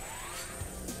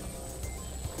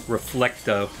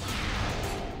 Reflecto.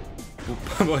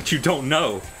 What you don't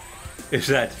know is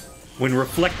that when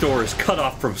Reflector is cut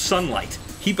off from sunlight,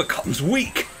 he becomes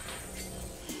weak.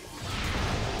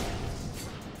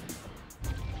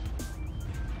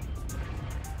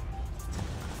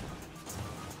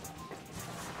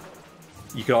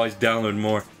 You can always download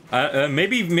more.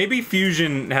 Maybe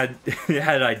Fusion had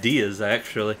ideas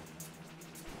actually.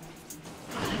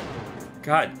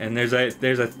 God, and there's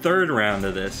a third round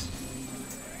of this.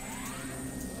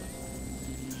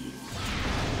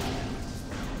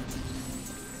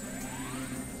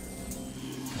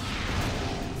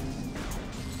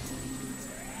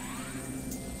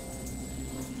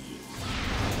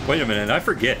 Wait a minute, I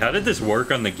forget. How did this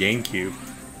work on the GameCube?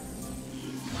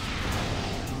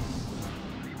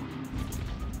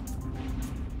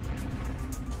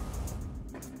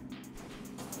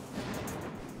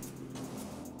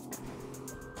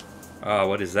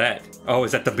 What is that? Oh,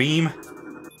 is that the beam?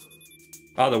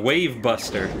 Oh, the Wave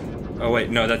Buster. Oh, wait,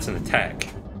 no, that's an attack.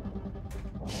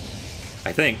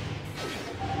 I think.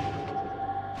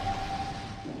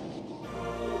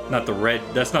 Not the red,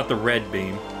 that's not the red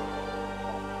beam.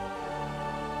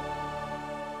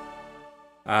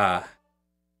 Ah.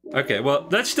 Okay, well,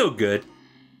 that's still good.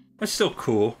 That's still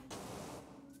cool.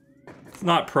 It's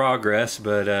not progress,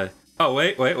 but, oh,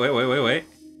 wait.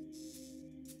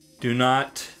 Do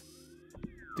not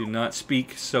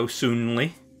speak so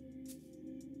soonly.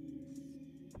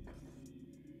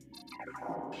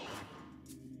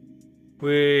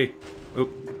 Wait.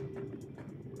 Oop.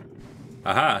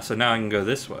 Aha, so now I can go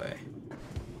this way.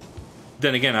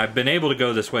 Then again, I've been able to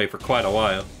go this way for quite a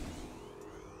while.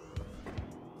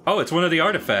 Oh, it's one of the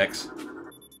artifacts.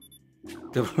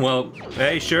 Well,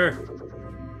 hey, sure.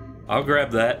 I'll grab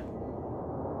that.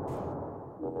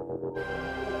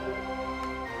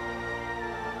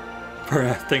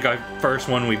 I think first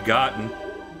one we've gotten.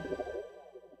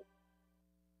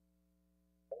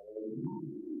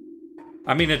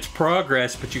 I mean, it's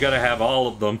progress, but you gotta have all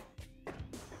of them.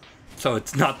 So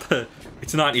it's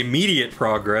not immediate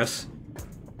progress.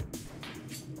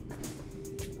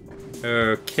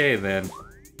 Okay then.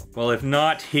 Well, if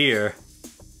not here,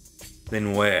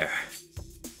 then where?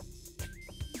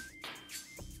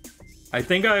 I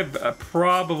think I've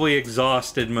probably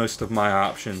exhausted most of my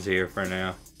options here for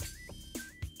now.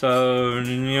 So,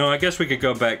 you know, I guess we could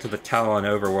go back to the Talon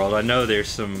Overworld. I know there's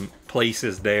some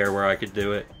places there where I could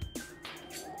do it.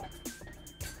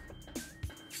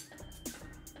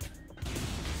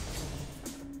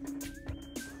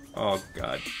 Oh,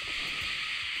 God.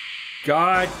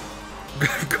 God!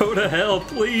 Go to hell,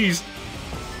 please!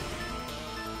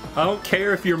 I don't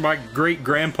care if you're my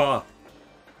great-grandpa.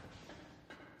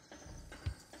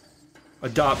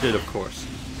 Adopted, of course.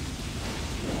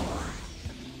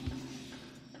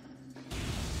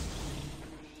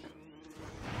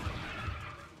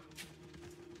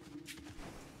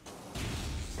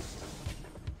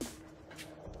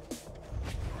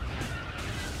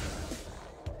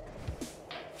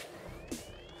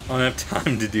 I don't have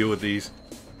time to deal with these.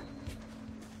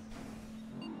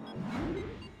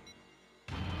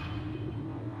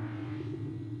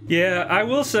 Yeah, I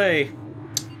will say,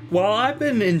 while I've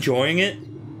been enjoying it,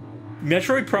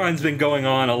 Metroid Prime's been going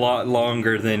on a lot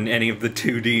longer than any of the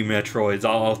 2D Metroids.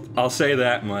 I'll say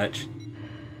that much.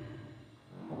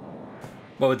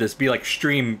 What would this be, like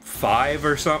stream 5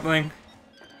 or something?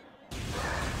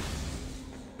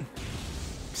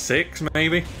 6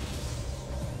 maybe?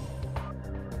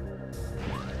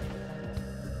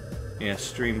 Yeah,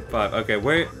 stream 5. Okay,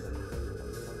 where...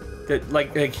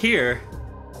 Like here...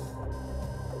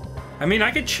 I mean,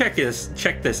 I could check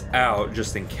this out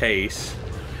just in case.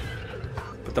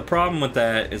 But the problem with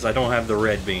that is I don't have the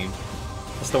red beam.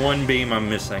 That's the one beam I'm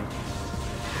missing.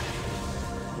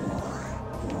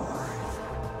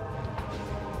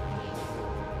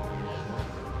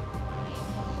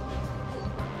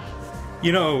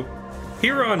 You know,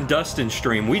 here on Dustin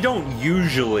Stream, we don't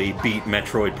usually beat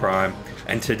Metroid Prime,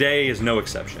 and today is no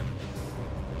exception.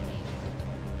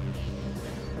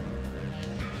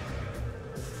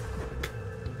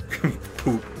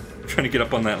 Poop. I'm trying to get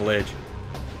up on that ledge.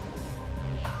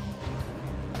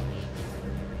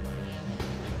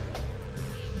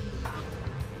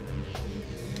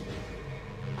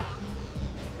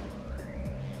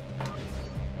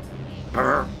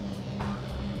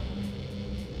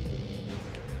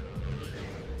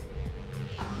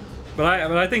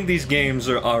 But I think these games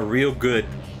are real good.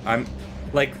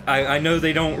 I know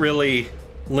they don't really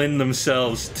lend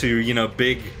themselves to, you know,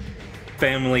 big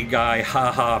Family Guy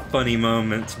haha funny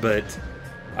moments, but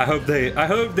I hope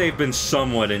they've been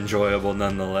somewhat enjoyable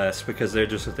nonetheless, because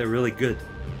they're really good.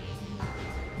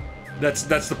 That's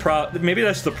the problem. Maybe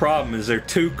that's the problem, is they're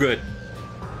too good.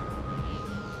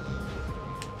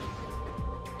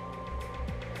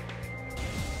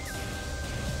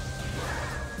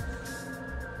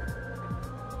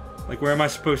 Like, where am I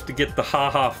supposed to get the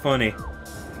haha funny?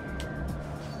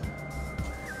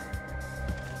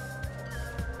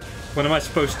 What am I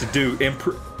supposed to do?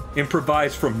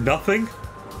 Improvise from nothing?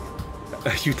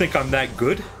 You think I'm that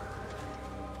good?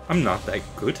 I'm not that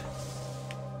good.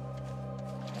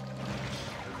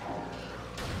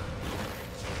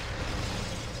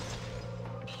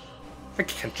 I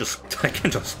can't just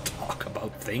talk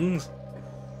about things.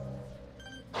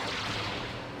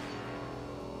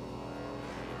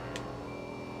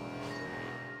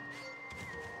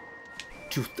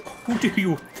 Who do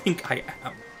you think I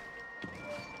am?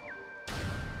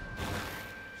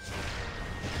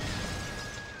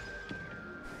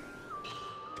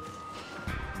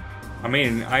 I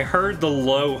mean, I heard the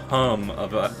low hum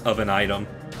of an item.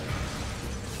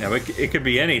 Now, it could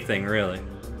be anything, really.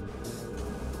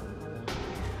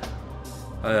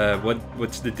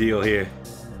 What's the deal here?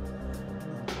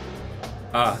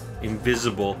 Ah,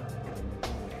 invisible.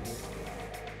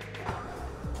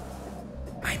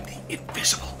 I'm the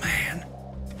Invisible Man.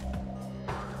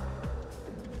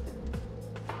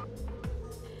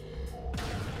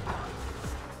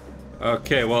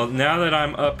 Okay, well, now that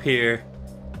I'm up here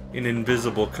in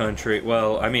invisible country,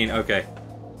 well, I mean, okay.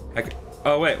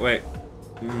 Oh, wait.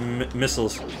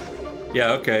 Missiles.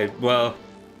 Yeah, okay, well,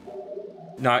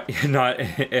 not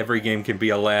every game can be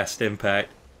a last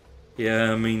impact.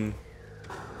 Yeah, I mean,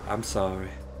 I'm sorry.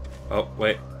 Oh,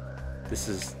 wait. This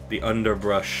is the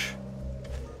underbrush.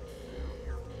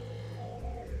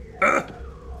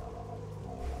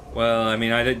 Well, I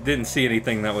mean, I didn't see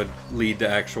anything that would lead to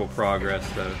actual progress,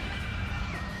 though.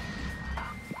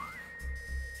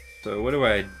 So, what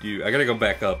do? I gotta go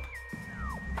back up.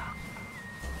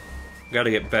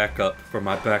 Gotta get back up for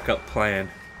my backup plan.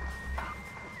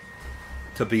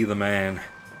 To be the man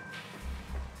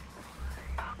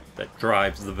that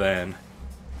drives the van.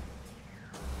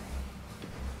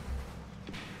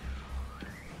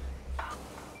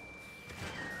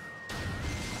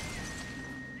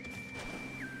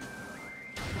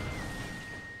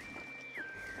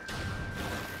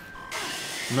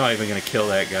 I'm not even gonna kill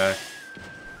that guy.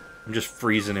 I'm just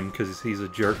freezing him because he's a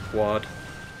jerk wad.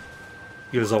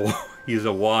 He's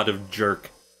a wad of jerk.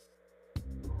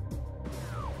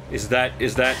 Is that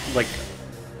like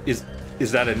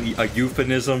is that a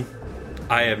euphemism?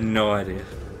 I have no idea.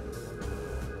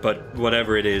 But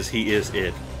whatever it is, he is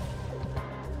it.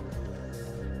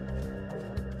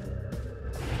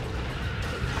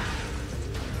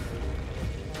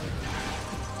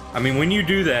 I mean, when you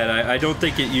do that, I don't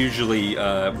think it usually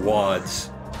wads.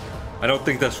 I don't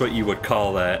think that's what you would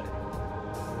call that.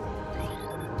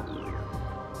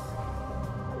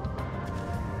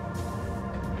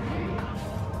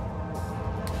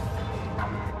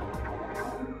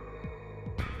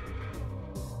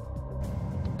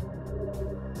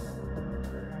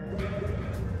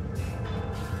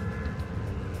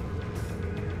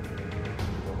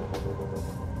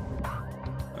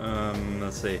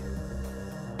 Let's see.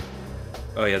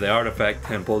 Oh yeah, the artifact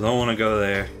temple. Don't want to go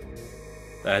there.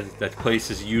 That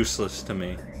place is useless to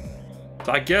me.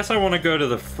 So I guess I want to go to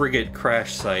the frigate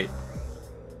crash site.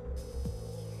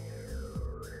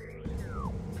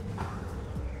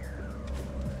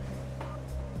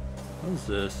 What is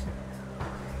this?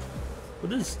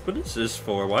 What is this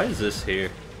for? Why is this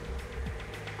here?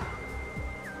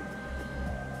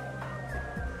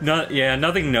 Yeah,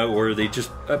 nothing noteworthy. Just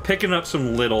picking up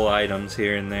some little items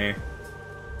here and there.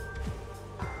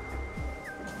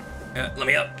 Let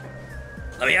me up.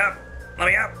 Let me up. Let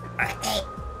me up.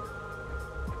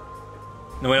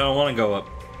 No, I don't want to go up.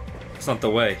 It's not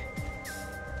the way.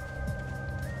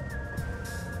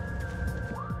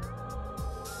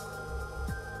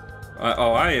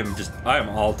 I am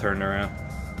all turned around.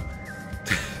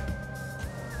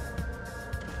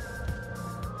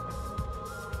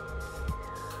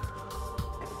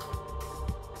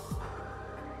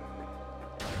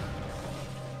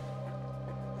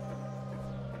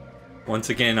 Once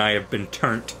again, I have been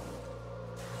turned.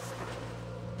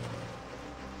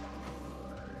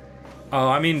 Oh,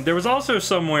 I mean, there was also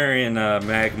somewhere in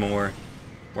Magmore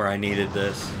where I needed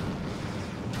this.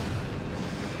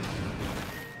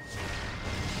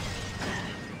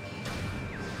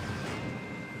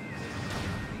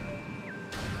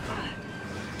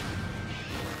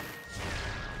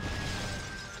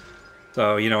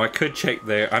 So, you know, I could check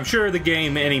there. I'm sure the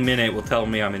game any minute will tell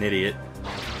me I'm an idiot.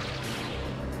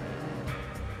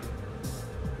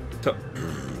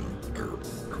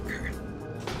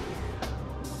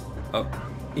 Oh,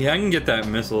 yeah, I can get that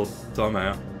missile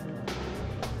somehow.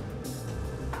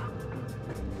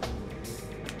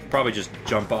 Probably just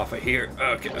jump off of here.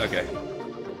 Okay, okay.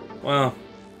 Well,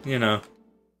 you know.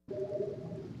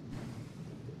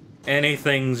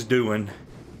 Anything's doing.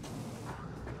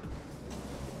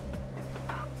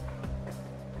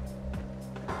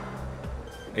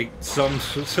 Some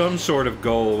sort of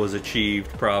goal was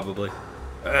achieved, probably.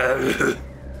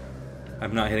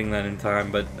 I'm not hitting that in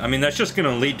time, but I mean that's just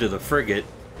gonna lead to the frigate.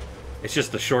 It's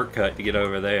just a shortcut to get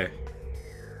over there.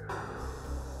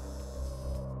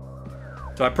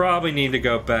 So I probably need to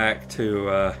go back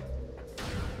to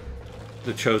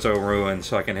the Chozo Ruins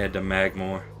so I can head to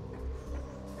Magmore.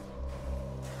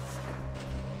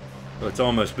 Well, it's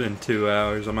almost been 2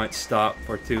 hours. I might stop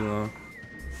for too long.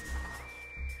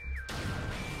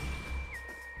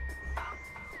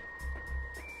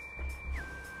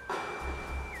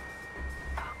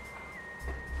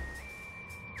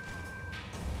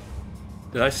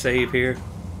 Did I save here?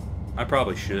 I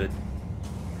probably should.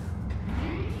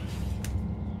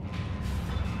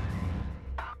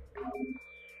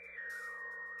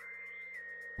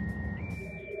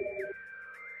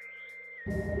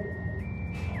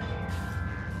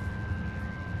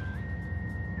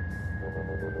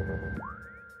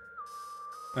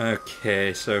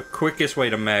 Okay, so quickest way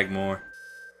to Magmore.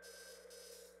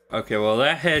 Okay, well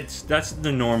that's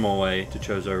the normal way to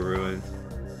Chozo Ruins.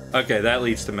 Okay, that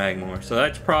leads to Magmore, so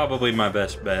that's probably my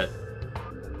best bet.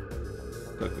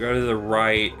 So go to the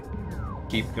right,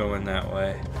 keep going that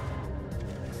way.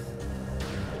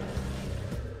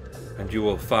 And you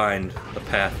will find the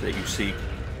path that you seek.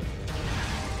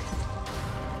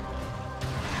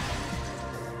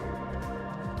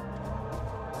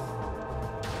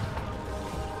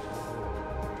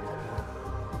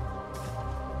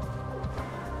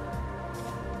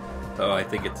 So I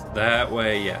think it's that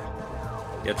way, yeah.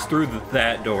 It's through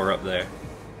that door up there.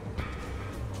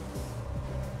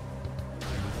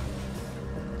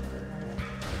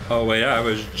 Oh wait, I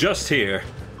was just here.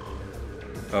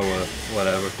 Oh well,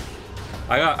 whatever.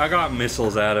 I got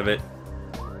missiles out of it.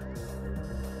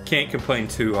 Can't complain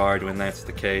too hard when that's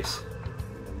the case.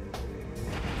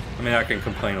 I mean, I can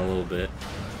complain a little bit.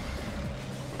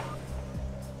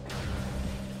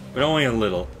 But only a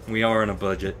little. We are on a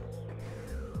budget.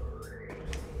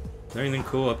 Is there anything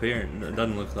cool up here? It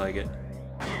doesn't look like it.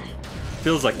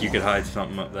 Feels like you could hide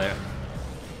something up there.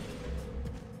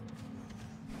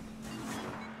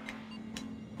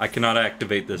 I cannot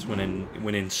activate this when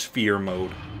in sphere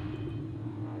mode.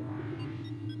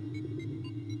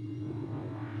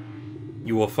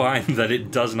 You will find that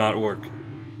it does not work.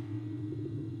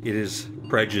 It is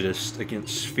prejudiced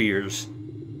against spheres.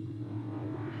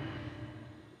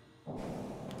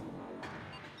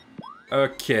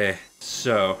 Okay,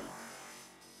 so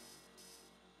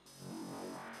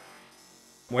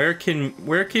where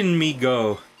can me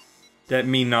go that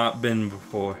me not been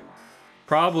before?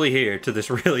 Probably here to this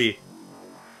really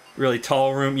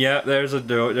tall room. Yeah, there's a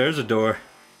door. There's a door.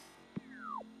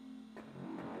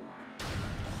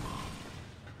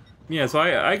 Yeah, so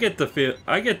I get the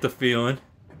feeling.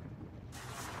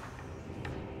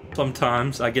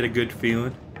 Sometimes I get a good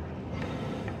feeling.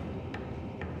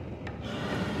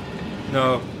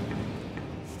 No.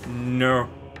 No.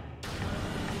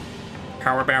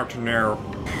 How about no?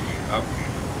 Oh.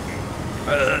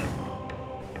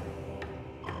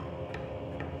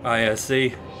 I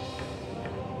see.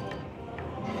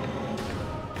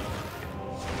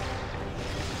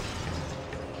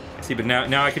 See, but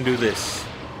now I can do this.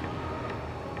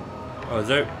 Oh,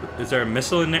 is there a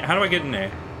missile in there? How do I get in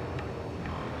there?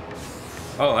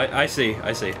 Oh, I see.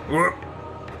 Okay.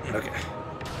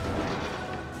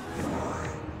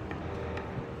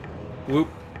 Whoop,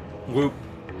 whoop,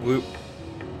 whoop.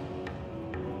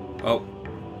 Oh.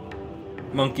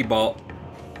 Monkey ball.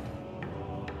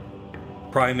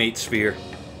 Primate sphere.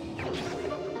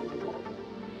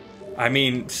 I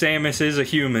mean, Samus is a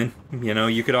human. You know,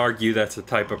 you could argue that's a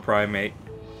type of primate.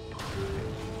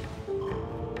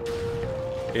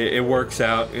 It works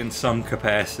out in some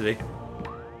capacity.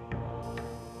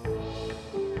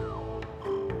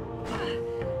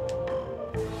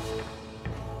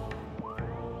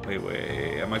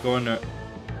 Wait, am I going to...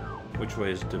 Which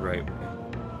way is the right way?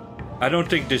 I don't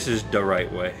think this is the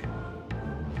right way.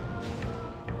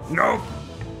 No!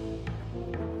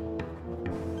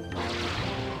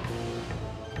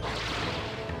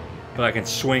 But I can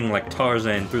swing like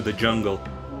Tarzan through the jungle.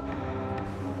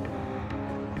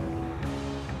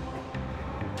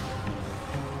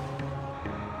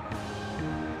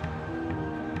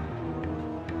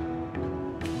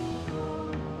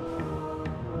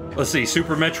 Let's see,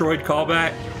 Super Metroid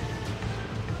callback.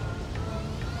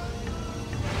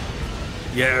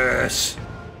 Yes!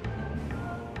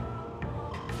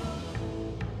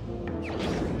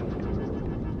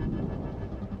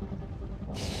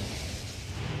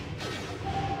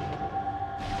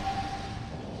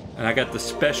 And I got the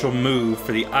special move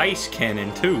for the ice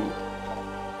cannon too.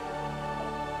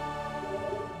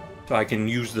 So I can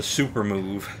use the super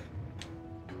move.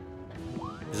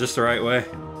 Is this the right way?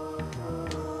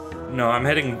 No, I'm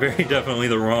heading very definitely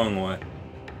the wrong way.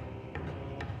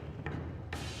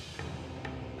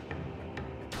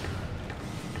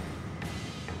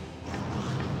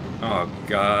 Oh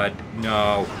God,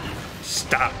 no.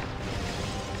 Stop.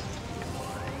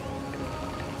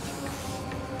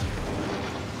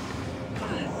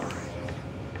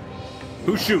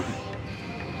 Who's shooting?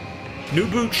 New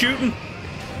boot shooting?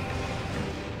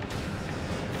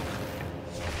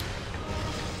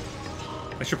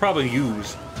 I should probably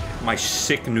use my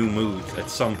sick new moves at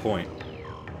some point.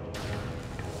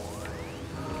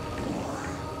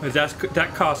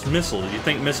 That costs missiles. You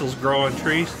think missiles grow on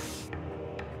trees?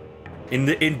 In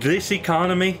this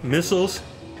economy, missiles?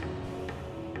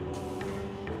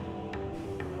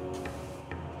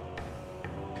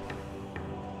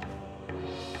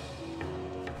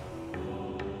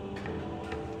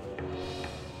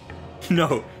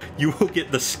 No, you will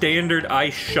get the standard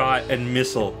ice shot and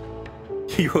missile.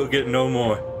 You will get no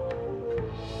more.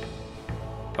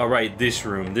 Alright, this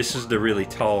room. This is the really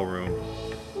tall room.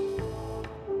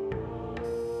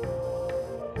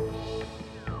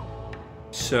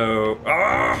 So...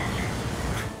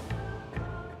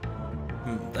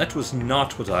 that was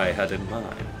not what I had in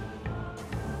mind.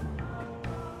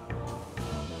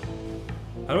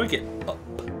 How do I get up?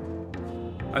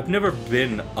 I've never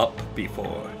been up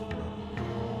before.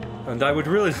 And I would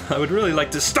really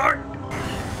like to start!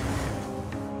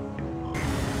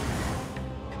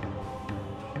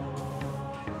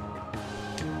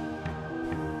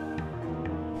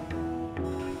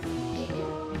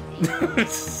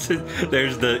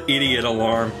 There's the idiot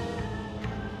alarm.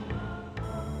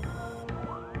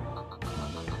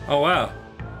 Oh wow.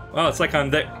 Oh, it's like I'm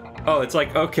there. Oh, it's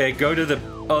like, okay, go to the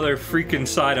other freaking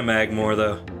side of Magmore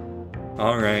though.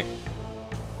 Alright.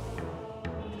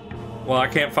 Well, I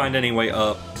can't find any way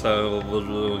up, so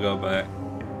we'll go back.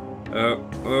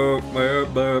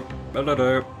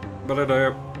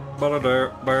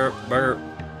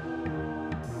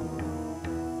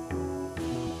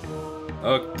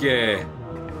 Okay.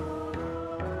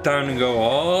 Time to go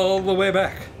all the way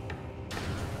back.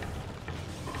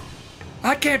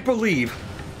 I can't believe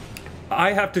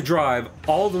I have to drive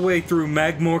all the way through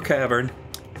Magmore Cavern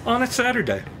on a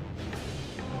Saturday.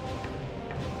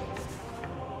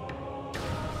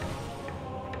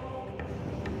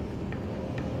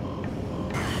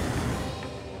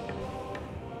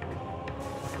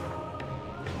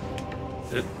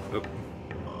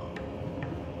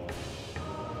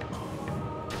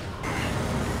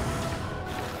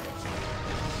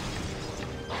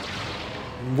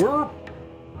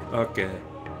 Okay.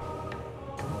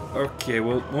 Okay,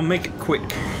 we'll make it quick.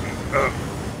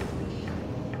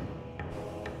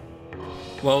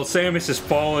 Well, Samus is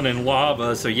falling in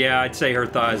lava, so yeah, I'd say her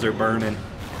thighs are burning.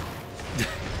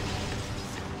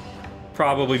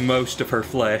 Probably most of her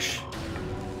flesh.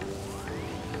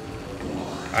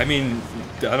 I mean,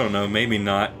 I don't know, maybe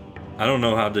not. I don't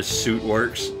know how this suit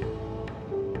works.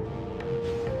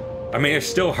 I mean, it's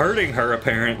still hurting her,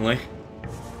 apparently.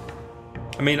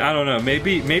 I mean, I don't know,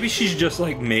 maybe she's just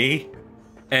like me,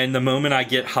 and the moment I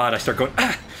get hot, I start going,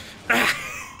 ah! Ah!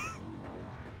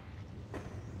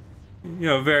 You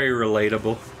know, very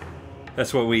relatable.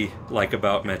 That's what we like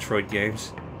about Metroid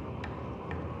games.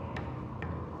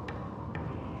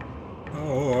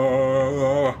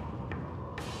 Oh,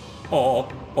 oh,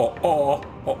 oh, oh,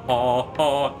 oh, oh,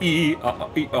 oh, ee,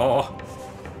 oh.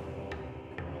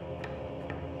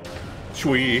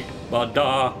 Shui, ba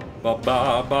da, ba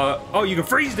ba ba. Oh, you can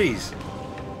freeze these!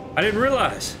 I didn't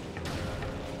realize.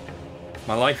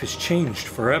 My life has changed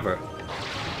forever.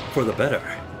 For the better.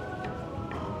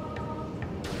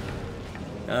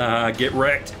 Get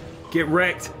wrecked. Get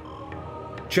wrecked.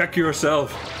 Check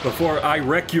yourself before I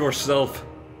wreck yourself.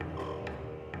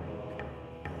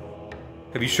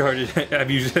 Have you started?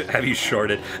 Have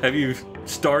you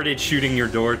started shooting your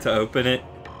door to open it?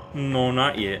 No,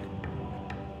 not yet.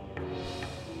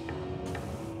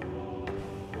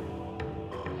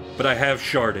 But I have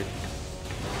sharded.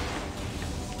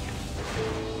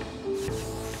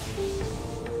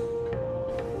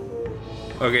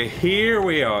 Okay, here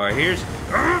we are. Here's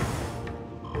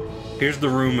the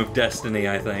Room of Destiny,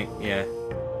 I think. Yeah.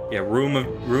 Yeah, Room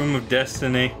of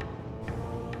Destiny.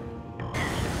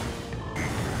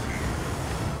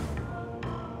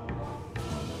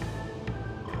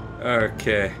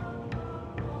 Okay.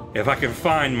 If I can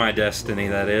find my destiny,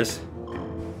 that is.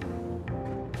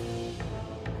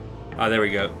 Ah, there we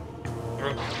go.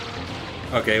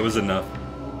 Okay, it was enough.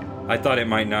 I thought it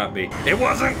might not be. It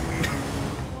wasn't!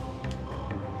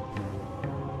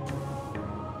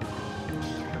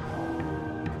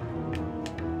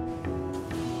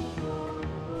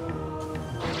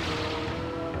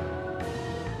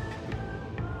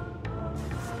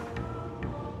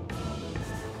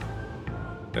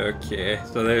 Okay,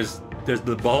 so there's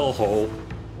the ball hole.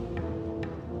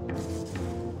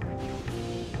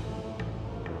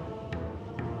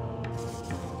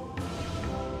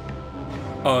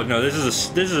 Oh no, this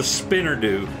is a spinner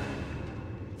do.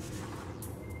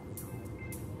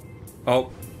 Oh,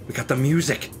 we got the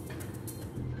music.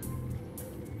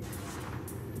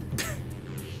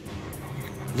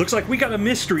 Looks like we got a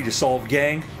mystery to solve,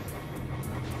 gang.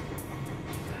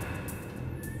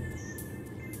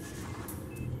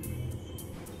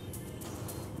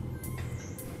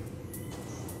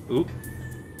 Oop.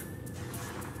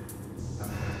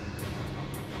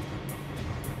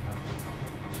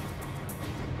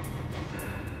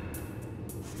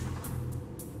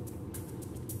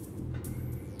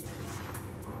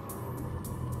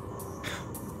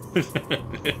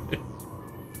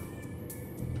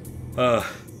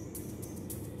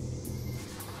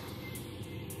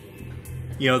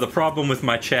 You know, the problem with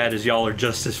my chat is y'all are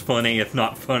just as funny, if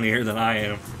not funnier, than I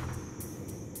am.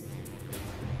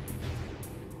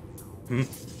 Hmm?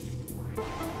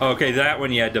 Okay, that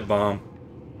one you had to bomb.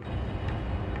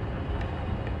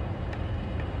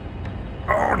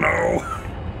 Oh no!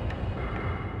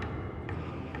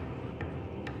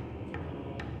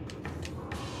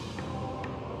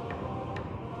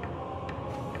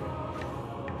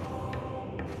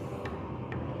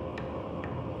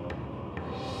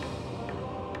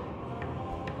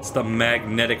 It's the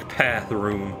magnetic path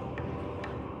room.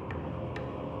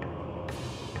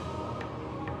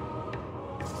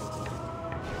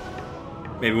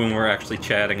 Maybe when we're actually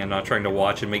chatting and not trying to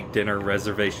watch and make dinner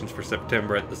reservations for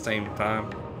September at the same time.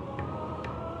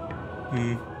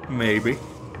 Maybe.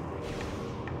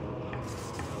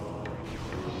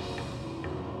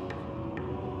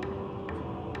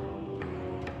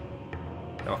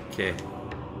 Okay.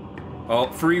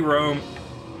 Oh, free roam.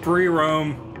 Free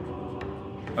roam.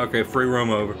 Okay, free roam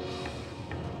over.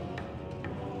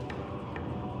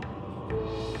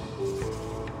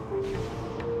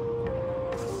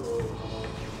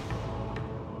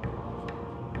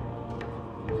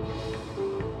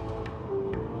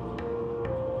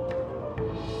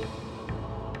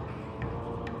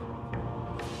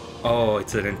 Oh,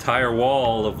 it's an entire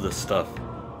wall of the stuff.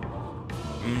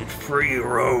 Free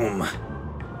roam.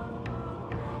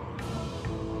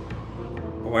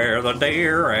 Where the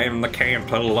deer and the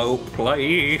cantaloupe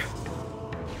play.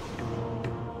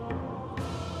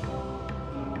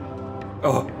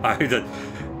 Oh,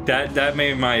 that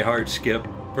made my heart skip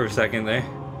for a second there.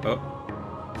 Oh.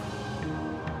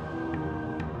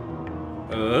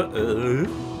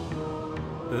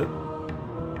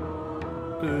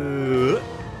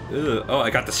 Oh, I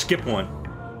got the skip one.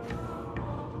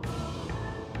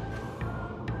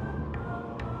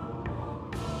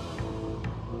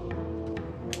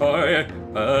 Oh, yeah.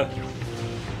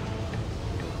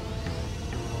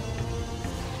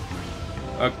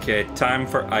 Okay, time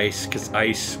for ice, because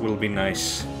ice will be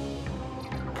nice.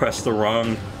 Press the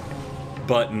wrong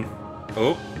button.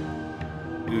 Oh.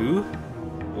 Ooh.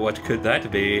 What could that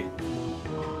be?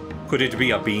 Could it be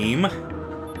a beam?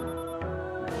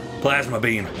 Plasma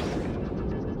beam.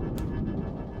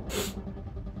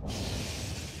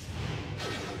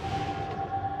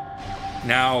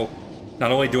 Now,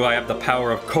 not only do I have the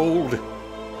power of cold,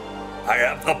 I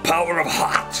have the power of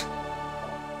hot.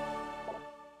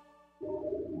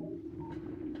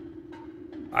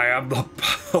 I have the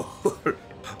power.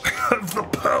 I have the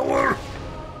power.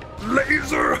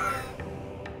 Laser.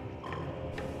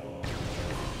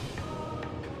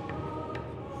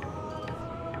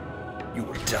 You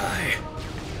will die.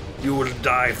 You will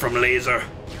die from laser.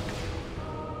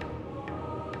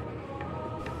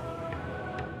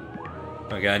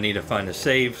 Okay, I need to find a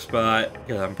safe spot,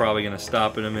 because I'm probably going to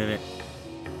stop in a minute.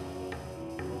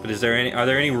 But are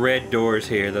there any red doors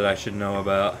here that I should know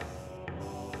about?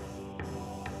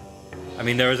 I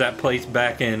mean, there was that place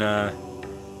back in,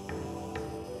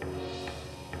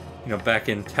 back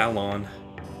in Talon.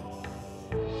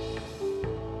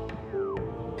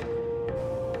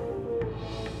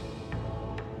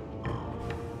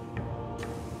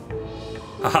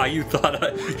 Ah, you thought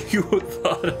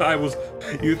I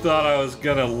was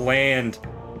gonna land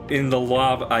in the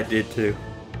lava. I did too.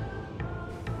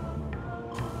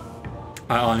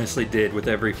 I honestly did, with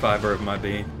every fiber of my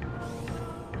being.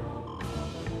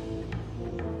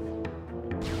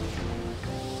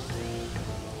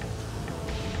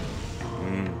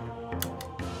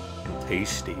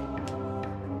 Tasty.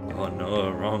 Oh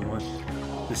no, wrong one.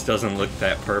 This doesn't look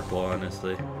that purple,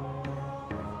 honestly.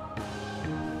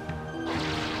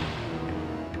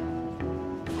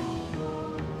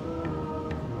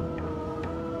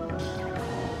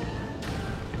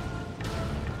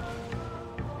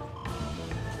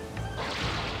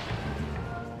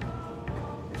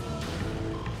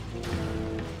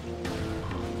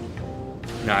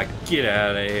 Nah, get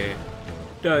out of here.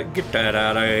 Get that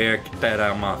out of here. Get that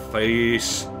out of my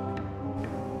face.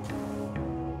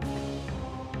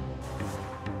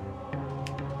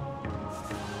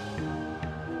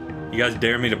 You guys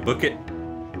dare me to book it?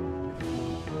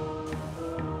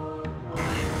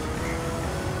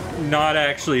 Not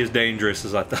actually as dangerous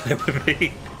as I thought it would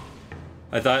be.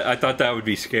 I thought that would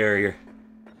be scarier.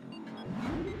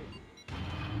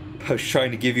 I was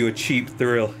trying to give you a cheap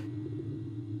thrill.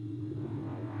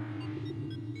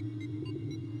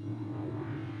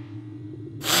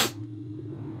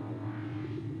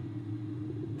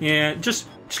 Yeah, just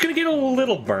gonna get a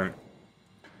little burnt.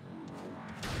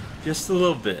 Just a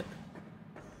little bit.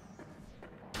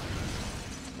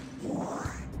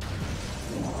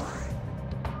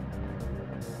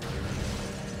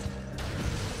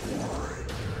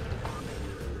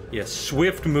 Yes,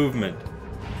 swift movement.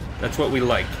 That's what we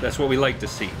like. That's what we like to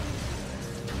see.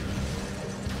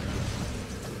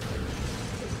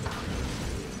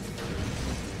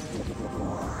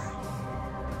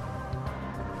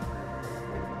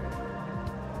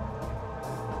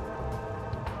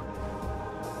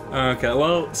 Okay,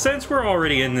 well, since we're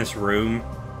already in this room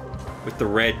with the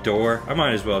red door, I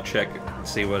might as well check and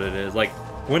see what it is. Like,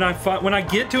 when I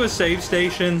get to a save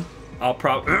station, I'll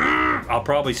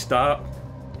probably stop.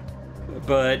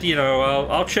 But, you know,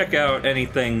 I'll check out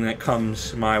anything that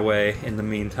comes my way in the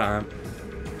meantime.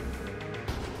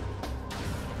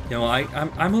 You know,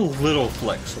 I'm a little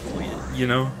flexible, you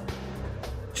know?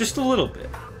 Just a little bit.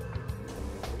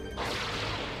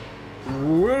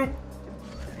 Whoop.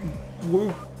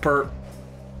 Whooper.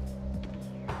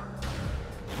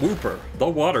 Whooper, the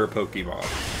water Pokemon.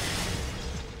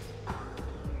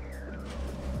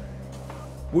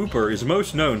 Whooper is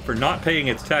most known for not paying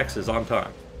its taxes on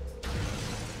time.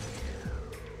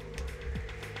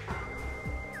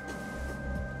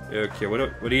 Okay,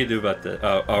 what do you do about the...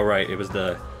 Oh, right, it was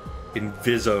the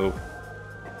Inviso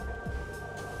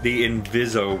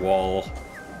wall.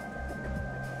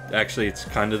 Actually, it's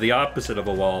kind of the opposite of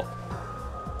a wall.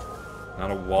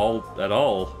 Not a wall at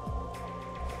all.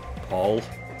 Paul.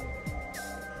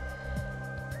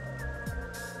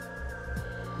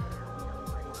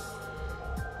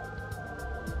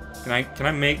 Can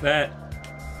I make that?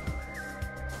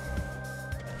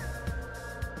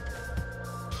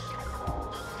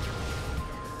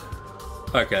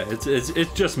 Okay,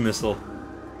 it's just missile.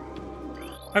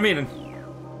 I mean,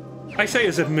 I say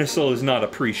as if missile is not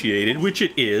appreciated, which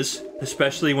it is,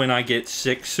 especially when I get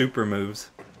 6 super moves.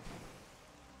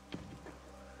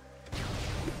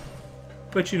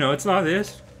 But you know, it's not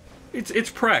this. It's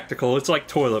practical. It's like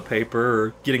toilet paper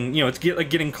or getting, you know, it's like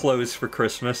getting clothes for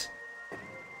Christmas.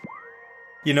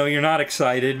 You know, you're not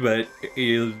excited, but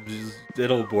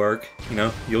it'll work. You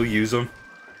know, you'll use them.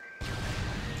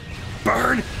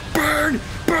 Burn! Burn!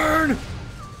 Burn!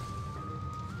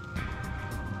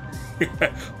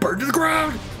 Burn to the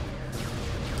ground!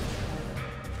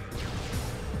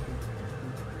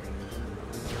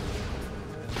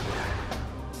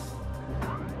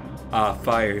 Ah,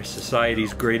 fire,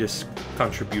 society's greatest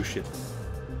contribution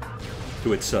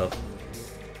to itself.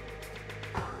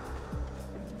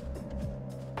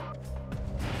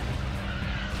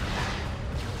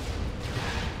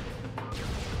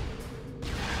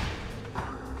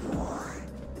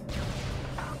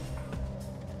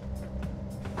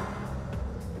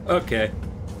 Okay,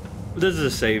 this is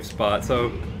a save spot,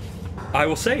 so I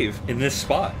will save in this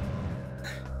spot.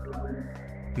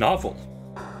 Novel.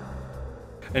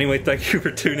 Anyway, thank you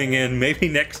for tuning in. Maybe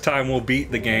next time we'll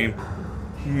beat the game.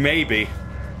 Maybe.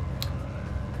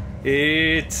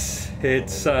 It's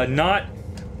not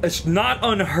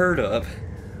unheard of.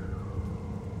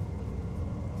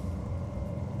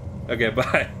 Okay,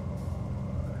 bye.